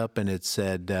opened up and it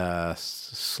said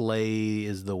 "Slay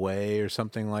is the way" or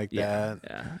something like that.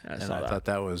 Yeah, I and saw I that. thought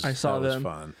that was them.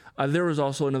 Fun. There was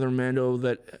also another Mando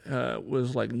that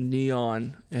was like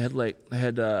neon. It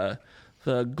had the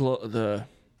glow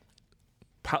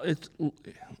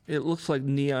it looks like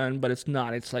neon, but it's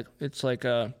not. It's like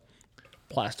a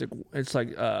plastic. It's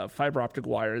like fiber optic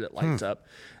wire that lights up.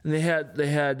 And they had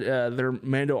their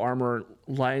Mando armor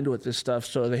lined with this stuff,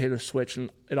 so they hit a switch and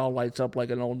it all lights up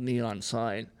like an old neon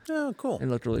sign. Oh, cool! It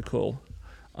looked really cool.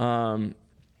 I'm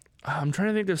trying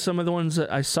to think of some of the ones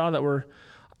that I saw that were.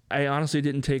 I honestly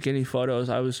didn't take any photos.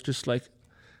 I was just like,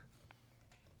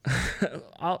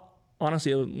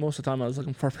 honestly, most of the time I was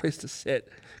looking for a place to sit.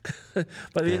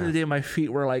 By the end of the day, my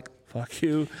feet were like, fuck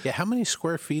you. Yeah, how many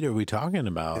square feet are we talking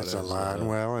about? It's a lot.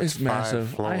 Well, it's 5 massive.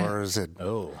 floors at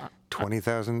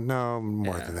 20,000. No,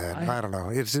 more than that. I don't know.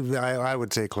 It's I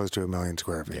would say close to 1 million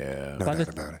square feet. Yeah, no doubt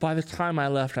about it. By the time I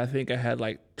left, I think I had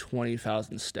like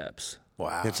 20,000 steps.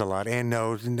 Wow, it's a lot. And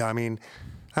I mean,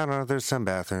 I don't know. There's some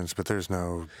bathrooms, but there's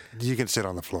no. You can sit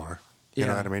on the floor. You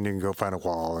know what I mean? You can go find a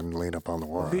wall and lean up on the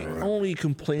wall. The only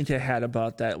complaint I had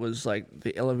about that was like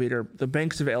the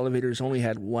banks of elevators only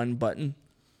had one button,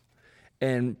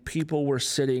 and people were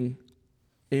sitting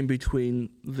in between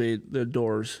the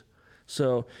doors.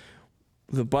 So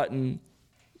the button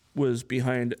was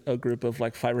behind a group of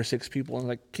like 5 or 6 people. And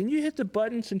like, can you hit the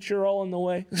button since you're all in the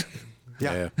way?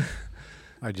 Yeah.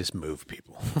 I just move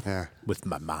people. Yeah. With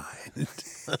my mind.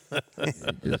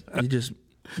 You just.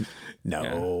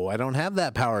 No, I don't have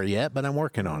that power yet, but I'm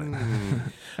working on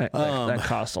it. That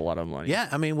costs a lot of money. Yeah,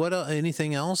 I mean, what?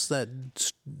 Anything else that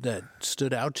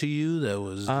stood out to you that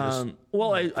was?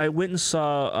 Well, I went and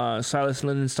saw Silas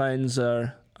Lindenstein's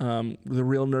The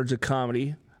Real Nerds of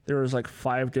Comedy. There was like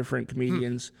 5 different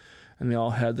comedians, and they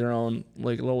all had their own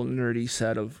like little nerdy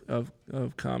set of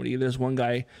comedy. There's one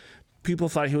guy. People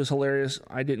thought he was hilarious.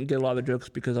 I didn't get a lot of the jokes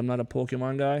because I'm not a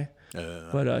Pokemon guy,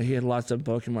 but he had lots of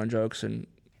Pokemon jokes, and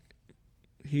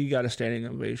he got a standing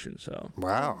ovation. So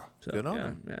wow, good on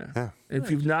him. Yeah. If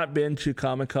you've not been to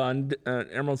Comic-Con,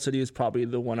 Emerald City is probably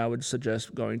the one I would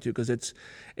suggest going to because it's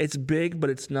big, but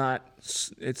it's not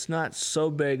so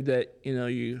big that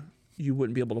you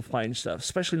wouldn't be able to find stuff.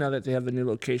 Especially now that they have the new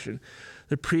location.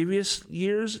 The previous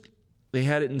years, they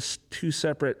had it in 2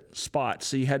 separate spots,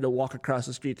 so you had to walk across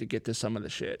the street to get to some of the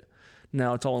shit.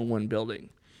 Now it's all in one building.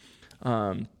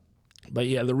 But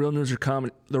yeah, the Real Nerds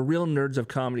of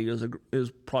Comedy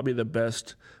is probably the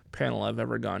best panel I've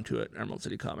ever gone to at Emerald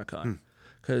City Comic Con,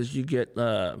 because you get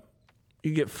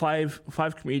five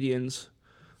comedians.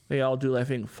 They all do, I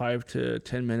think, 5 to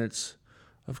 10 minutes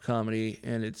of comedy,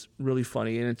 and it's really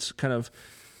funny. And it's kind of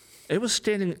it was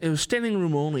standing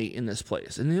room only in this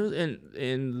place, and it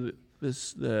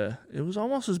was it was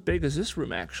almost as big as this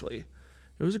room actually.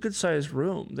 It was a good sized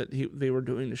room that they were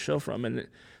doing the show from, and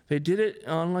they did it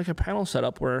on like a panel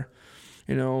setup where,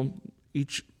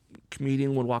 each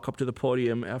comedian would walk up to the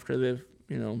podium after they've,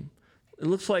 it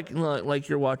looks like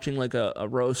you're watching like a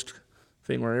roast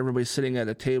thing where everybody's sitting at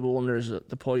a table and there's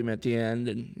the podium at the end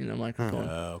and microphone.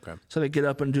 Okay. So they get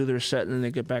up and do their set, and then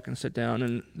they get back and sit down,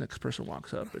 and the next person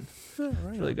walks up, and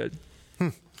it's really good.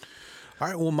 All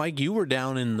right, well, Mike, you were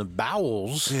down in the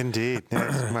bowels. Indeed.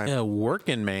 Yeah,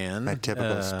 working man. My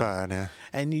typical spot, yeah.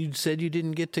 And you said you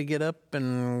didn't get to get up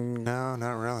and... No,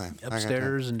 not really.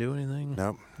 Upstairs and do anything?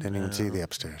 Nope, didn't even see the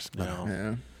upstairs. No.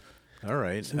 Yeah. All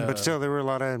right. But still, there were a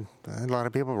lot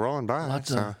of people rolling by.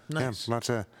 Nice.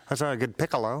 Yeah, I saw a good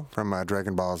Piccolo from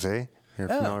Dragon Ball Z. You're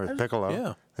familiar with Piccolo?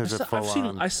 Yeah. There's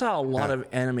I saw a lot of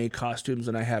anime costumes,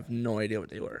 and I have no idea what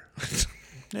they were.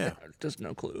 Yeah. Just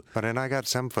no clue. But then I got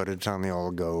some footage on the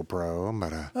old GoPro,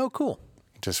 but oh, cool.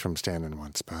 just from standing in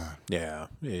one spot. Yeah.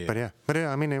 But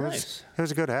yeah, I mean, it Nice.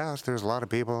 was a good house. There was a lot of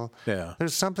people. Yeah.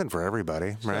 There's something for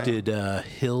everybody, right? Did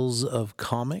Hills of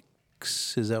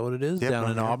Comics, is that what it is? Yep,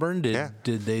 down in Auburn?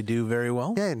 Did they do very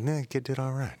well? Yeah, Kid did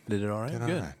all right. Did it all right? Did all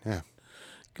Good. right, yeah.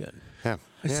 Good. Yeah.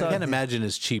 I can't imagine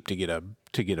it's cheap to get a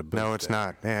booth. No, it's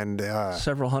not. And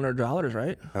Several $100s,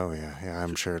 right? oh yeah,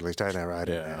 I'm sure. At least I didn't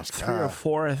ask. 3 or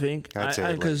 4, I think. I'd say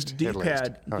at Because least, at least.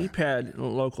 Oh, yeah. D-Pad,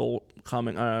 local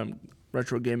comic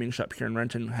retro gaming shop here in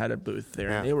Renton, had a booth there,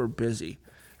 Yeah. and they were busy.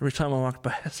 Every time I walked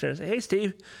by, I said, "Hey,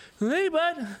 Steve, hey,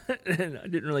 bud." And I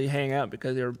didn't really hang out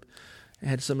because they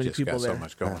had so many Just people got there. so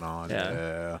much going on.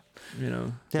 Yeah.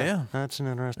 Yeah. That's an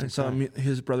interesting. And so thing.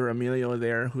 his brother Emilio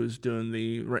there, who's doing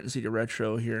the Renton City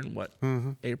Retro here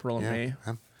in April and May.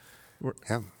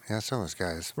 Yeah, so those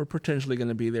guys. We're potentially going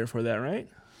to be there for that, right?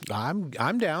 I'm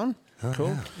down.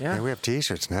 Cool. Yeah. We have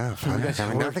T-shirts now. I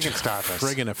mean, nothing can stop us.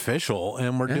 Friggin' official,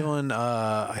 and we're doing.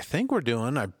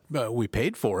 We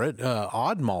paid for it.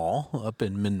 Odd Mall up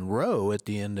in Monroe at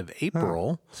the end of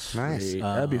April. Nice.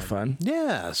 That'd be fun.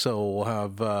 Yeah, so we'll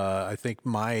have. I think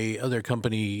my other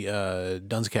company,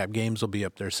 Dunscap Games, will be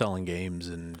up there selling games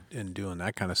and doing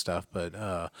that kind of stuff. But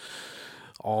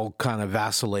I'll kind of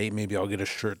vacillate. Maybe I'll get a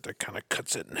shirt that kind of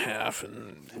cuts it in half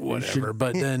and whatever.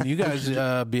 But then you guys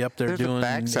be up there doing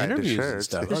interviews and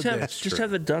stuff. Just have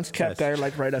the dunce cap guy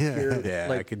like right up here. Yeah,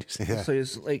 like, I could just, so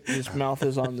his mouth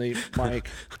is on the mic.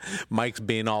 Mike's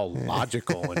being all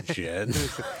logical and shit.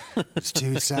 It's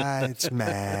two sides,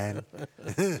 man.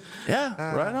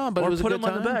 Yeah, right on. But or it was put a him good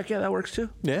on the time. back. Yeah, that works too.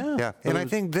 Yeah. Yeah, and I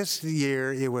think this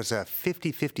year it was a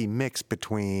 50-50 mix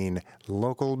between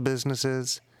local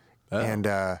businesses and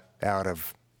out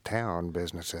of town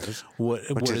businesses,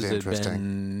 which is has interesting. It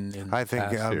been in I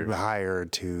think the past year? higher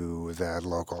to the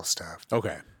local stuff.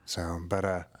 Okay. So,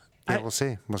 but we'll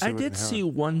see. We'll see. I did see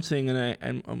one thing,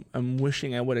 and I'm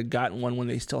wishing I would have gotten one when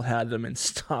they still had them and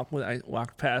stopped when I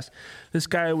walked past. This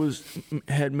guy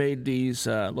had made these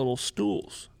little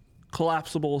stools,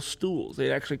 collapsible stools.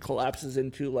 It actually collapses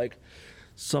into like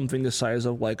something the size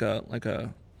of like a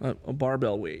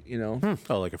barbell weight,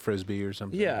 Oh, like a Frisbee or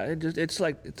something? Yeah, it's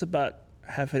about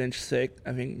half an inch thick.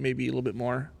 I think maybe a little bit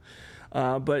more,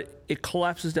 but it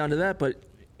collapses down to that. But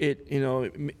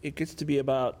it gets to be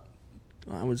about,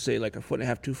 I would say, like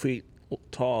 1.5 to 2 feet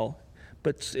tall,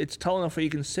 but it's tall enough where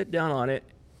you can sit down on it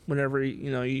whenever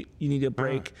you need a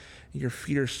break, your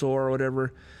feet are sore or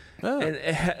whatever. Oh. And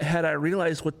had I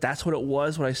realized that's what it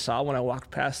was, what I saw when I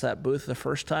walked past that booth the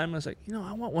first time, I was like,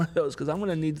 I want one of those because I'm going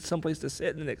to need someplace to sit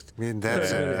in the next. I mean,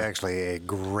 that's actually a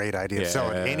great idea.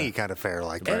 Selling any kind of fare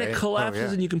like that. And it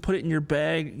collapses, and you can put it in your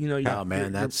bag. Oh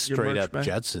man, that's straight up bag.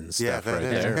 Jetson stuff Yeah, right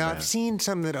there. Now, I've seen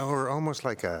some that are almost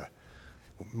like a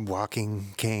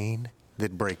walking cane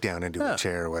that break down into a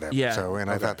chair or whatever. Yeah. So, and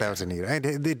I thought that was a neat.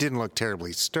 It didn't look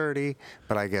terribly sturdy,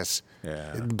 but I guess.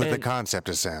 Yeah. But the concept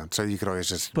is sound, so you could always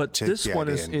just. But take this the one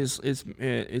idea is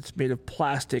it's made of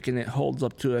plastic, and it holds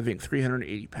up to, I think,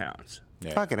 380 pounds.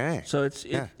 Yeah. Fucking A. So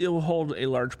it will hold a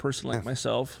large person like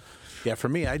myself. Yeah, for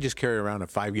me, I just carry around a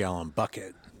 5-gallon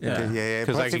bucket. Yeah.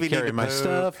 Because I can carry my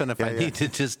stuff, and if I need to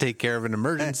just take care of an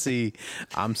emergency,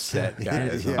 I'm set,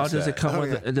 guys. Oh, does it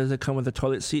come with a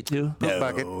toilet seat too? Poop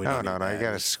bucket. we Oh don't no, need you that.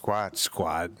 got a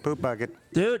squat. Poop bucket.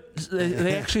 Dude,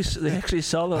 they actually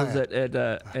sell those at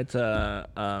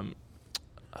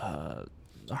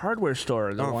hardware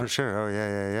store. The one, for sure. Oh,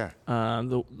 yeah.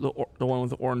 The one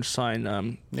with the orange sign.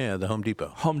 The Home Depot.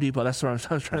 Home Depot. That's what I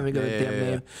was trying to think of the damn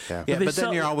name. Yeah, but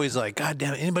then you're always like, God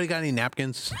damn it, anybody got any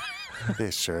napkins? Yeah,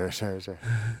 sure.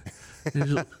 You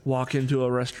just walk into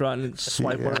a restaurant and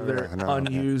swipe one of their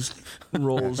unused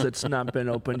rolls that's not been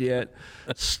opened yet,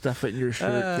 stuff it in your shirt.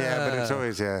 But it's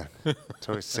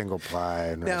always single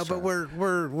ply. Yeah, but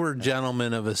we're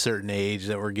gentlemen of a certain age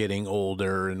that we're getting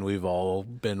older, and we've all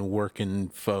been working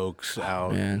folks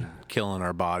out, killing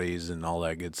our bodies and all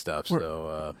that good stuff.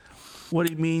 So. What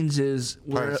it means is...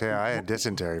 I had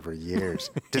dysentery for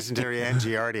years. Dysentery and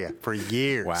giardia for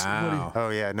years. Wow. Oh,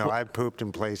 yeah. No, I pooped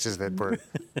in places that were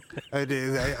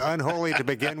unholy to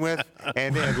begin with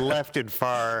and left in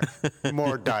far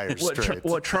more dire straits.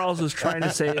 What Charles is trying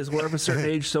to say is we're of a certain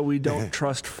age, so we don't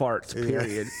trust farts,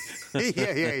 period.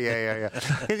 Yeah.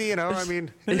 I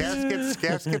mean,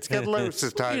 gaskets get loose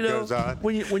as time goes on.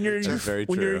 When you're in your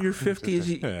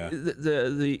 50s,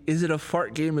 the is it a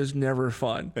fart game is never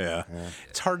fun. Yeah.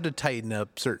 It's hard to tighten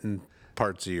up certain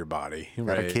parts of your body.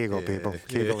 Right? Kegel, people.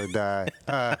 Kegel or die.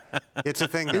 It's a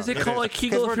thing. Is it called a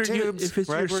Kegel if it's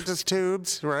right? We're just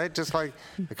tubes, right? Just like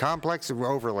a complex,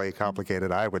 overly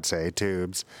complicated, I would say,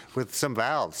 tubes with some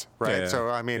valves, right? So,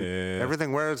 I mean,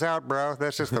 everything wears out, bro.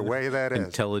 That's just the way that is.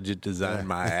 Intelligent design,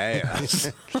 my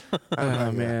ass.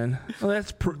 Oh, man. Well,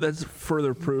 that's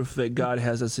further proof that God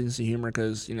has a sense of humor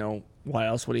because, why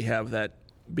else would he have that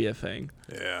be a thing?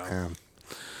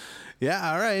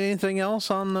 Yeah, all right. Anything else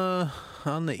on the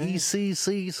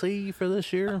ECCC for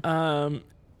this year?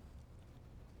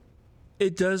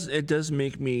 It does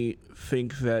make me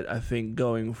think that I think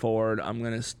going forward I'm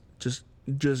gonna just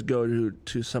go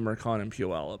to SummerCon in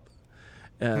Puyallup.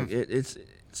 It's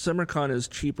SummerCon is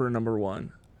cheaper, number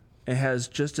one. It has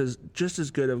just as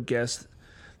good of guests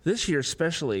this year,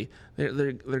 especially.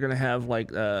 They're gonna have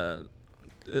like at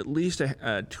least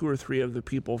 2 or 3 of the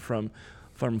people from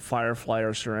Firefly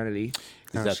or Serenity.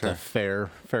 Is that the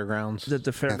fairgrounds? That's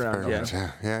the fairgrounds,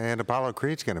 yeah. And Apollo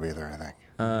Creed's going to be there, I think.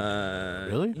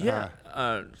 Really? Yeah.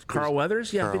 Carl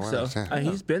Weathers? Yeah, I think so.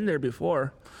 He's been there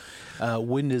before.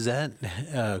 When does that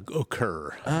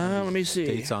occur? Let me see.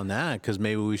 Dates on that, because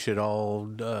maybe we should all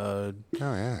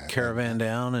caravan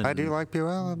down and I do like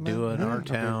Puyallup. Do an Our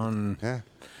Town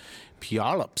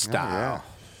Puyallup style.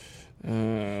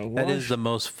 That is the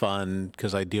most fun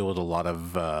because I deal with a lot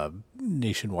of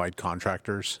nationwide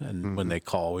contractors, and when they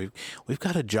call, we've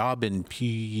got a job in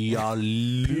Puyallup.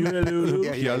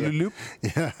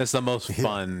 Yeah. That's the most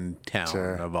fun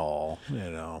town of all.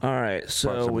 All right,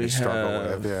 so we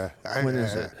have. When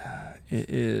is it?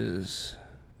 It is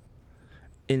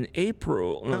in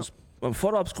April.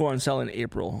 Photo ops go on sale in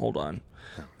April. Hold on,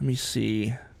 let me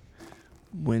see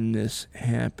when this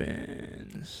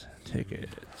happens.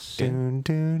 Tickets. So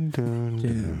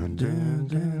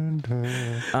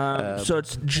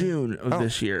it's June of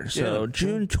this year. So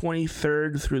June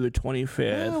 23rd through the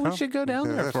 25th. We should go down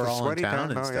there for all in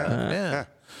town and stuff.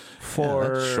 For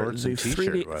the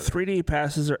 3D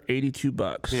passes are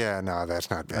 $82. Yeah, no, that's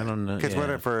not bad. I don't know.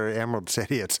 Because for Emerald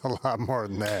City, it's a lot more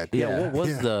than that. Yeah.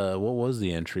 What was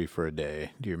the entry for a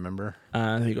day? Do you remember?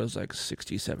 I think it was like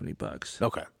 $60-$70.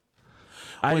 Okay.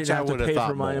 I didn't have to pay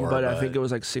for mine, but I think it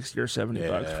was like $60 or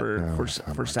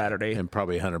 $70 for Saturday, and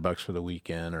probably $100 for the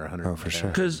weekend or $100. Oh, for sure.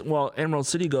 Because Emerald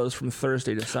City goes from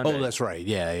Thursday to Sunday. Oh, that's right.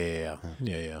 Yeah.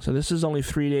 So this is only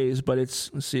 3 days, but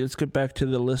let's get back to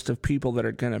the list of people that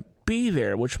are gonna be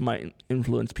there, which might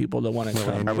influence people to want to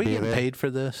come. Are we getting paid for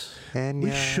this?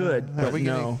 We should, but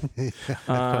no.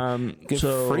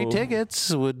 Free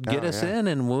tickets would get us in,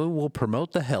 and we'll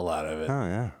promote the hell out of it. Oh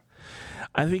yeah.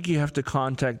 I think you have to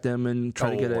contact them and try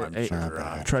to get a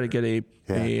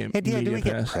media do we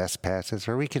pass. Get press passes?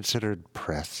 Are we considered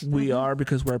press? We are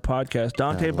because we're a podcast.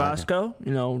 Dante Bosco,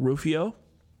 Rufio.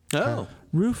 Oh,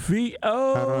 Rufio.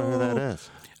 I don't know who that is.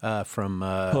 From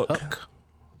Hook.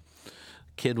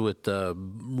 Kid with the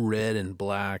red and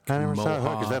black I never mohawk.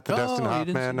 saw Hook. Is that the Dustin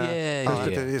Hoffman?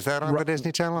 Is that on the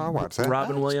Disney Channel? I'll watch that.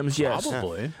 Robin Williams, yes.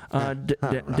 Probably.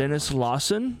 Dennis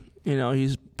Lawson.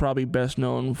 He's probably best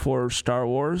known for Star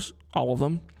Wars, all of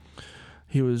them.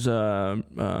 He was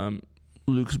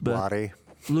Luke's buddy.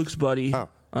 Luke's buddy. Oh.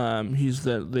 He's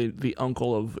the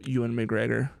uncle of Ewan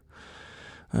McGregor.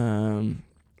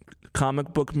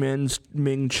 Comic book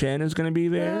Ming Chen is going to be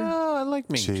there. Oh, I like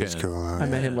Ming Chen. She's cool. I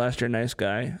met him last year. Nice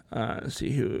guy. Let's see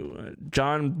who.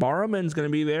 John Barrowman's going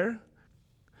to be there.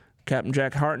 Captain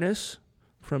Jack Harkness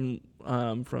from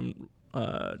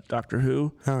Doctor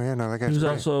Who. Oh yeah, no, that guy's He was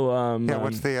great. also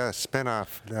what's the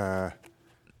spin-off?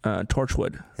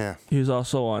 Torchwood. Yeah. He was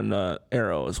also on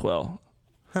Arrow as well.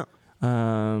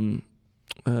 Oh.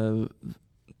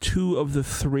 two of the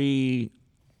three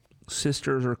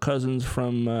sisters or cousins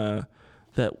from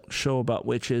that show about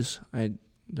witches. I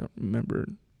don't remember.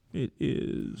 It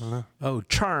is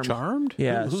Charmed. Charmed?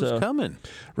 Yeah. Who's coming?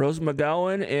 Rose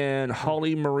McGowan and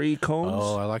Holly Marie Combs.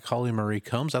 Oh, I like Holly Marie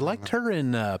Combs. I liked her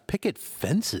in Picket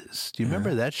Fences. Do you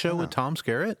remember that show with Tom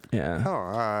Skerritt? Yeah.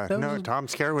 No, Tom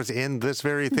Skerritt was in this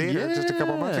very theater just a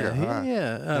couple months ago.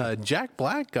 Yeah. Jack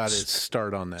Black got his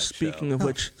start on that Speaking show. of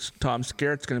which, Tom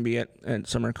Skerritt's going to be at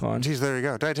SummerCon. Geez, there you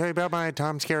go. Did I tell you about my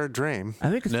Tom Skerritt dream? I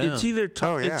think it's either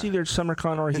it's either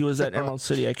SummerCon or he was at Emerald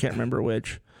City. I can't remember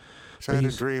which. So I had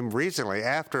a dream recently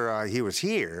after he was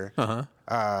here.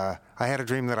 I had a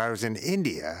dream that I was in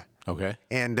India. Okay.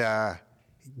 And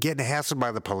getting hassled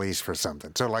by the police for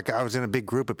something. So, like, I was in a big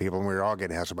group of people, and we were all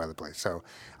getting hassled by the police. So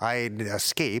I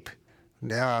escape,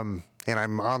 and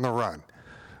I'm on the run.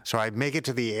 So I make it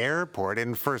to the airport,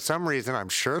 and for some reason, I'm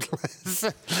shirtless.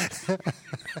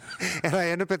 And I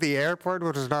end up at the airport,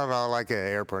 which is not like an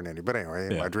airport in India. But anyway,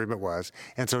 in my dream it was.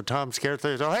 And so Tom Skerritt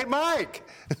says, "Oh, hey, Mike!"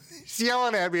 He's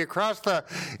yelling at me across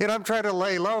and I'm trying to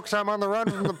lay low because I'm on the run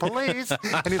from the police.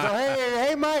 And he's like,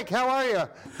 hey, Mike, how are you?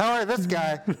 How are you? This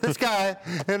guy.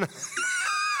 And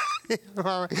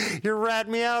you're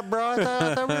ratting me out, bro. I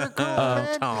thought we were cool,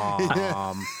 man.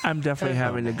 Tom. I'm definitely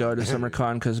having to go to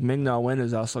SummerCon because Ming-Na Wen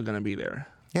is also going to be there.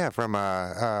 Yeah, from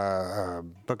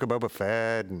Book of Boba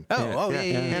Fett. And,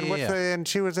 And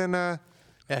she was in...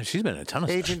 Yeah, she's been in a ton of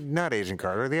stuff. Not Agent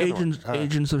Carter, the other one.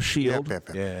 Agents of S.H.I.E.L.D.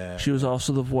 Yeah. She was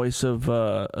also the voice of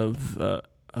that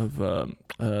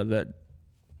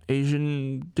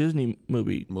Asian Disney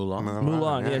movie.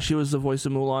 Mulan. Yeah, she was the voice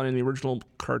of Mulan in the original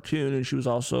cartoon, and she was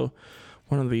also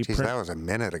one of the... that was a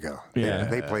minute ago. Yeah.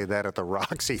 They played that at the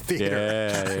Roxy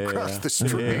Theater across the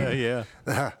street.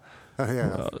 Yeah.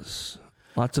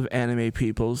 Lots of anime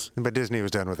peoples. But Disney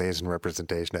was done with Asian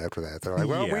representation after that. They're like,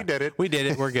 well, we did it. We did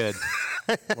it. We're good.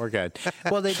 We're good.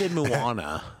 Well, they did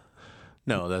Moana.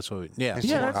 No, that's what we... Yeah.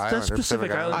 Yeah, that's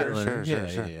Pacific Islander.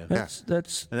 Sure.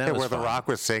 That's where The Rock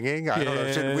was singing. I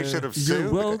don't know. We should have sued.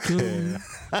 You're welcome.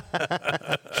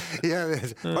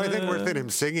 The only thing worse than him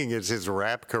singing is his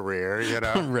rap career, you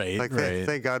know? Right, like, right.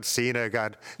 Thank God Cena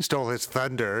stole his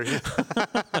thunder.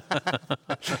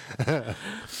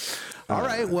 All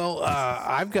right. Well,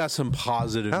 I've got some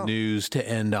positive news to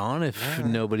end on if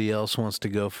nobody else wants to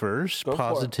go first.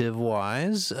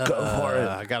 Positive-wise. Go for it.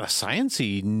 I got a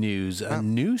sciencey news. A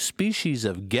new species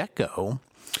of gecko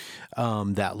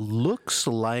that looks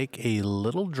like a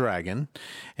little dragon,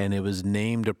 and it was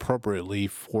named appropriately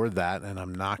for that, and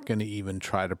I'm not going to even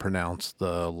try to pronounce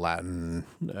the Latin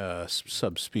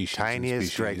subspecies.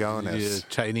 Taenius dragonis.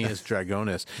 Taenius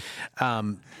dragonis.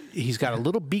 He's got a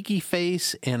little beaky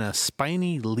face and a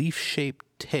spiny leaf-shaped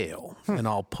tail, and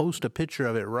I'll post a picture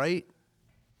of it right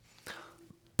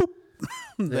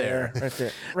there. Right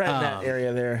there. Right in that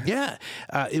area there. Yeah.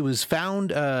 It was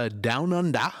found down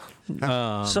under.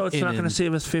 So it's not going to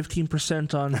save us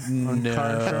 15% on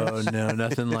car insurance? No,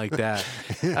 nothing like that.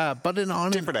 But an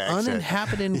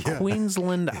uninhabited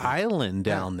Queensland island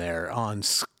down there on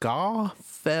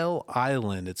Scafell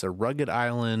Island. It's a rugged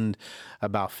island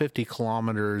about 50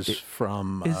 kilometers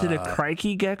from... Is it a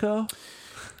crikey gecko?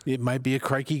 It might be a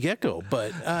crikey gecko,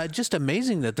 but just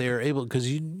amazing that they are able,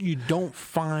 because you don't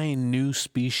find new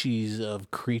species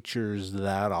of creatures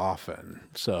that often.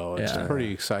 So it's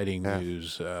pretty exciting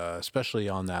news, especially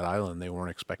on that island. They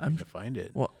weren't expecting to find it.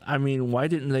 Well, I mean, why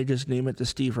didn't they just name it the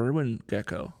Steve Irwin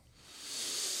gecko?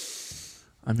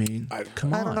 I mean,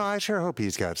 come on. I don't know. I sure hope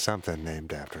he's got something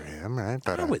named after him, right?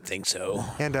 But I would think so.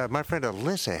 And my friend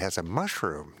Alyssa has a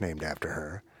mushroom named after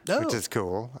her, which is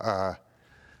cool.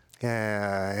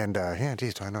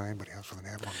 Geez, do I know anybody else with an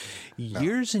animal? No.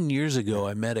 Years and years ago,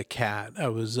 I met a cat. I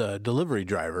was a delivery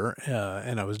driver,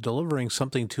 and I was delivering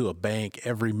something to a bank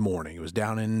every morning. It was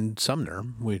down in Sumner.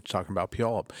 We were talking about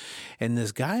Puyallup. And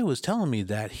this guy was telling me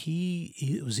that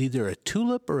it was either a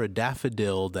tulip or a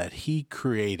daffodil that he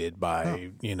created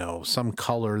by, some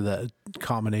color, that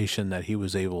combination that he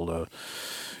was able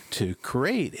to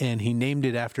create, and he named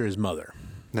it after his mother.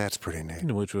 That's pretty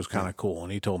neat. Which was kind of cool,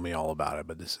 and he told me all about it,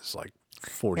 but this is like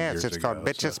 40 years ago. Yes, it's called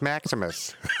Bitchus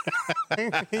Maximus.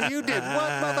 You did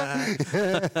what, mother?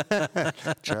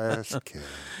 Just kidding.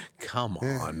 Come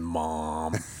on,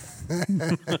 Mom.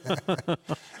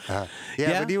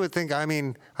 But you would think,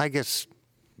 I guess,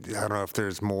 I don't know if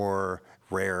there's more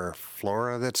rare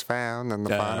flora that's found than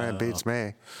the fauna. It beats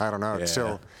me. I don't know. It's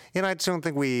still, I just don't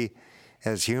think we...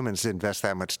 as humans, invest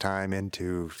that much time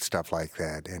into stuff like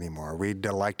that anymore. We'd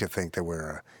like to think that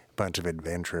we're a bunch of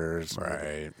adventurers.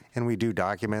 Right. And we do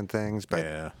document things,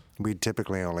 but we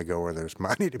typically only go where there's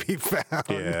money to be found.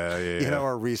 You know,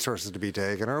 or resources to be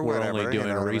taken, or We're whatever. We're only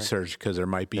doing research I mean? because there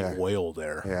might be oil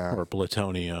there, or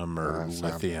plutonium, or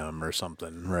lithium, or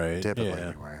something, right? Typically,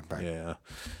 anyway. But. Yeah.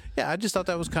 I just thought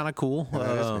that was kind of cool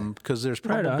because there's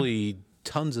probably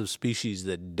tons of species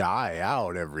that die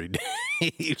out every day,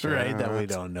 right? That we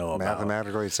don't know about.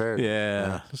 Mathematically said.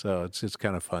 Yeah. So it's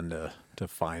kind of fun to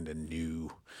find a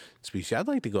new species. I'd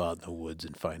like to go out in the woods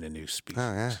and find a new species.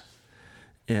 Oh yeah.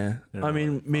 Yeah. I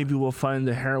mean, maybe we'll find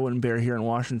the heroin bear here in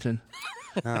Washington.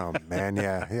 Oh man,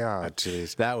 yeah,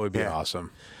 jeez. That would be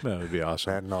awesome. That would be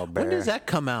awesome. Fentanyl bear. When does that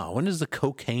come out? When does the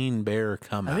cocaine bear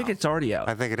come out? I think it's already out.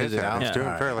 I think it is out. It's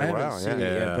doing fairly well. I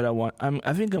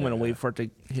think I'm going to wait for it to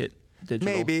hit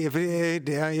digital. Maybe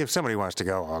if somebody wants to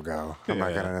go, I'll go. I'm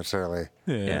not going to necessarily.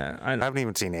 Yeah, I haven't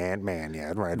even seen Ant-Man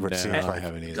yet, right? Which seems I like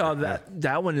haven't either. Oh,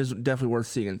 that one is definitely worth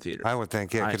seeing in theaters. I would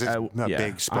think, because it's a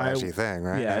big splashy thing,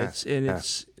 right? Yeah,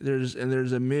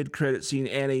 there's a mid-credit scene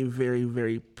and a very,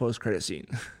 very post-credit scene.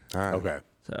 All right. Okay.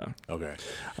 So Okay.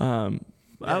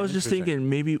 I was just thinking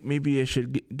maybe I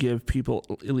should give people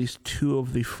at least 2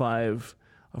 of the 5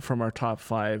 from our top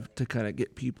 5 to kind of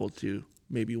get people to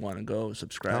maybe want to go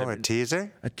subscribe. Oh, a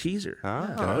teaser? A teaser.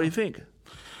 Yeah. What do you think?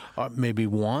 Maybe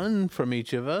one from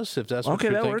each of us, if that's what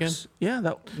you're thinking. Okay, that works. Yeah,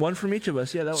 that one from each of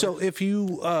us. Yeah, that So works. if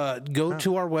you go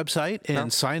to our website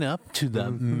and sign up to the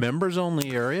members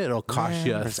only area, it'll cost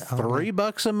you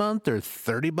 $3 a month or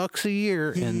 $30 a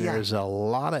year, and there's a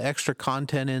lot of extra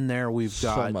content in there. We've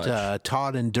got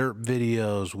Todd and Dirt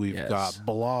videos, we've got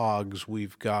blogs,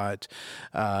 we've got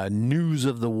news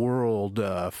of the world,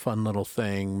 fun little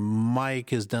thing.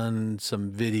 Mike has done some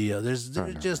video. There's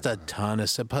just a ton of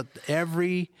stuff. But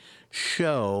every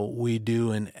show we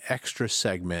do an extra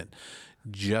segment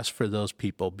just for those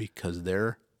people because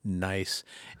they're nice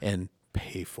and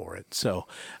pay for it. So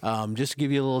just to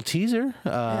give you a little teaser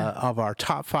of our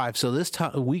top 5. So this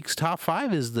week's top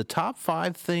 5 is the top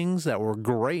 5 things that were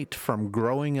great from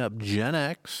growing up Gen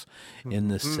X in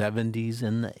the 70s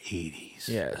and the 80s.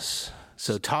 Yes.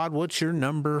 So Todd, what's your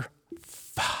number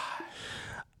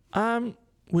 5?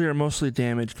 We are mostly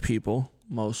damaged people,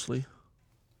 mostly.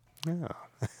 Yeah.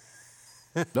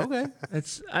 Okay.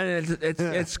 It's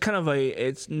kind of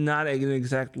it's not an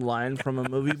exact line from a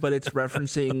movie, but it's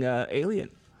referencing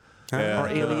Alien or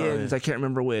Aliens. I can't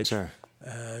remember which. Sure.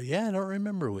 I don't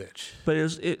remember which. But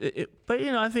but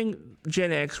I think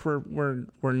Gen X we're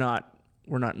not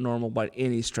normal by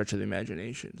any stretch of the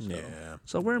imagination. So. Yeah.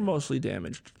 So we're mostly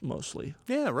damaged, mostly.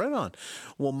 Yeah, right on.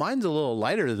 Well, mine's a little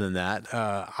lighter than that.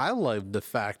 I loved the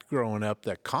fact growing up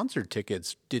that concert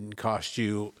tickets didn't cost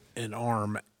you an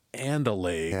arm and a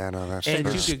leg. Yeah, no, that's and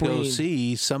true. you could go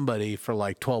see somebody for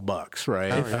like $12,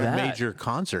 right? A major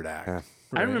concert act. Yeah.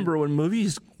 Right? I remember when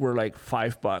movies were like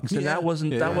 $5, and that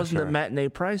wasn't the matinee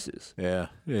prices. Yeah.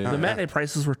 The matinee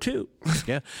prices were $2.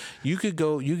 Yeah, you could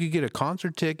get a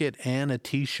concert ticket and a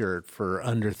T-shirt for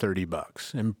under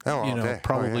 $30, and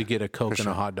probably get a Coke and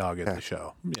a hot dog at the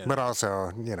show. Yeah. But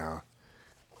also,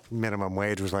 minimum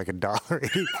wage was like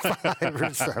 $1.85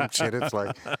 or some shit. It's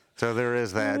like, so there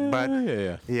is that. But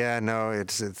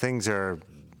things are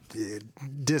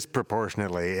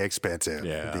disproportionately expensive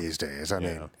these days. I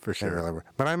mean, for sure. Really,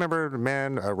 but I remember,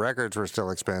 records were still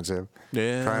expensive.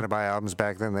 Yeah. Trying to buy albums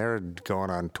back then, they were going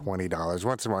on $20.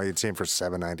 Once in a while, you'd see them for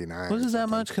 $7.99. Was it that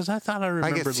much? Because I thought I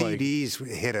remembered. I guess CDs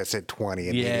hit us at $20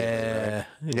 immediately. Yeah.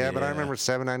 Right? Yeah, but I remember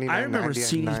 $7.99. I remember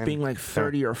CDs being like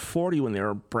 $30 or $40 when they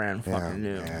were brand fucking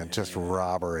new. Yeah, just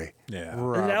robbery. Yeah.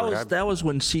 Robbery. And that was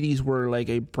when CDs were like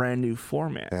a brand new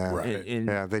format. Yeah,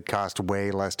 right. They cost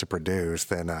way less to produce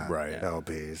than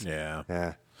LPs. Yeah.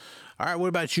 Yeah. All right. What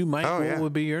about you, Mike? What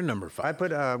would be your number 5? I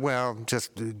put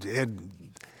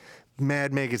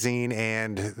Mad Magazine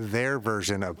and their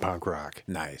version of punk rock.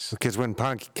 Nice. Because when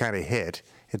punk kind of hit,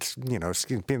 it's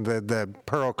the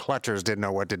Pearl Clutchers didn't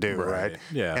know what to do, right?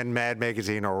 Yeah. And Mad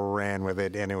Magazine ran with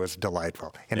it, and it was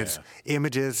delightful. And it's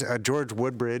images. George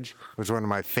Woodbridge was one of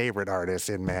my favorite artists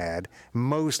in Mad,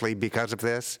 mostly because of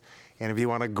this. And if you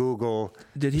want to Google,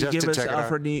 did he give us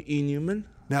Alfred E. Newman?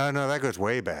 No, that goes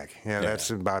way back. Yeah, that's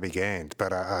Bobby Gaines.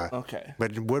 But okay.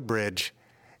 But Woodbridge,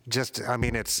 it's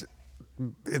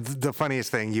the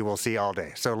funniest thing you will see all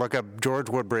day. So look up George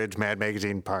Woodbridge, Mad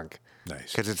Magazine Punk.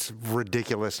 Nice. Because it's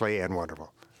ridiculously and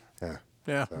wonderful. Yeah.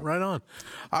 Yeah, right on.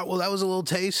 Well, that was a little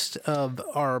taste of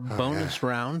our bonus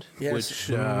round, which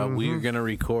we're going to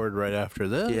record right after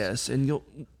this. Yes, and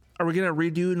are we going to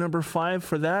redo number 5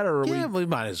 for that, or we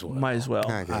might as well. Might as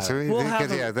well. Okay,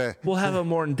 so we'll have a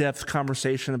more in-depth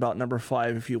conversation about number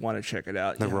 5 if you want to check it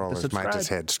out. The rollers might just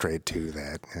head straight to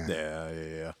that.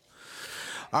 Yeah.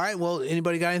 All right. Well,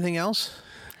 anybody got anything else?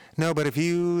 No, but if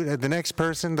you,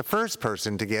 the first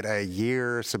person to get a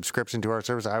year subscription to our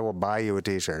service, I will buy you a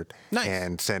T-shirt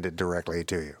and send it directly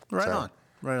to you. Right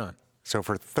on. So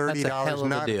for $30, that's a hell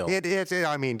of a deal.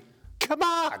 I mean, come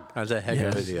on. That's a heck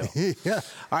of a deal. Yeah.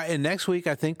 All right, and next week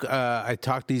I think I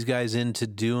talked these guys into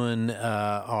doing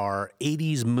our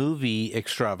 80s movie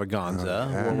extravaganza,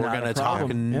 where we're going to talk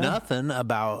nothing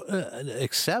about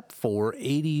except for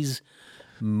 80s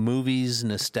movies,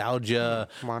 nostalgia,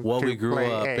 what we grew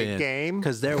up in.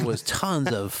 Because there was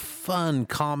tons of fun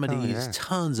comedies,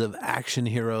 tons of action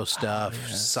hero stuff,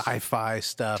 sci-fi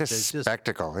stuff. Just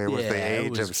spectacle. It was the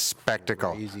age of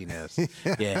spectacle. Craziness.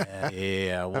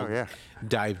 Yeah. We'll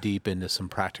dive deep into some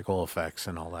practical effects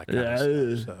and all that kind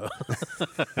of stuff.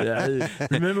 So.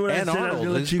 Remember when and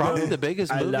Arnold is probably the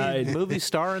biggest movie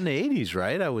star in the 80s,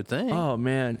 right? I would think. Oh,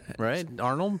 man. Right?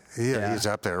 Arnold? Yeah, he's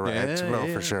up there, right?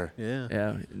 For sure.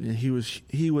 Yeah.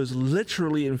 He was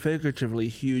literally and figuratively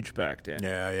huge back then.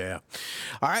 Yeah.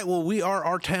 All right, well, we are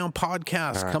Our Town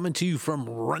Podcast coming to you from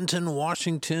Renton,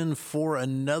 Washington for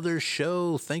another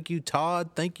show. Thank you, Todd.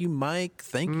 Thank you, Mike.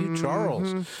 Thank you,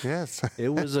 Charles. Yes. It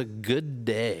was a good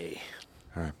day.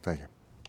 All right, thank you.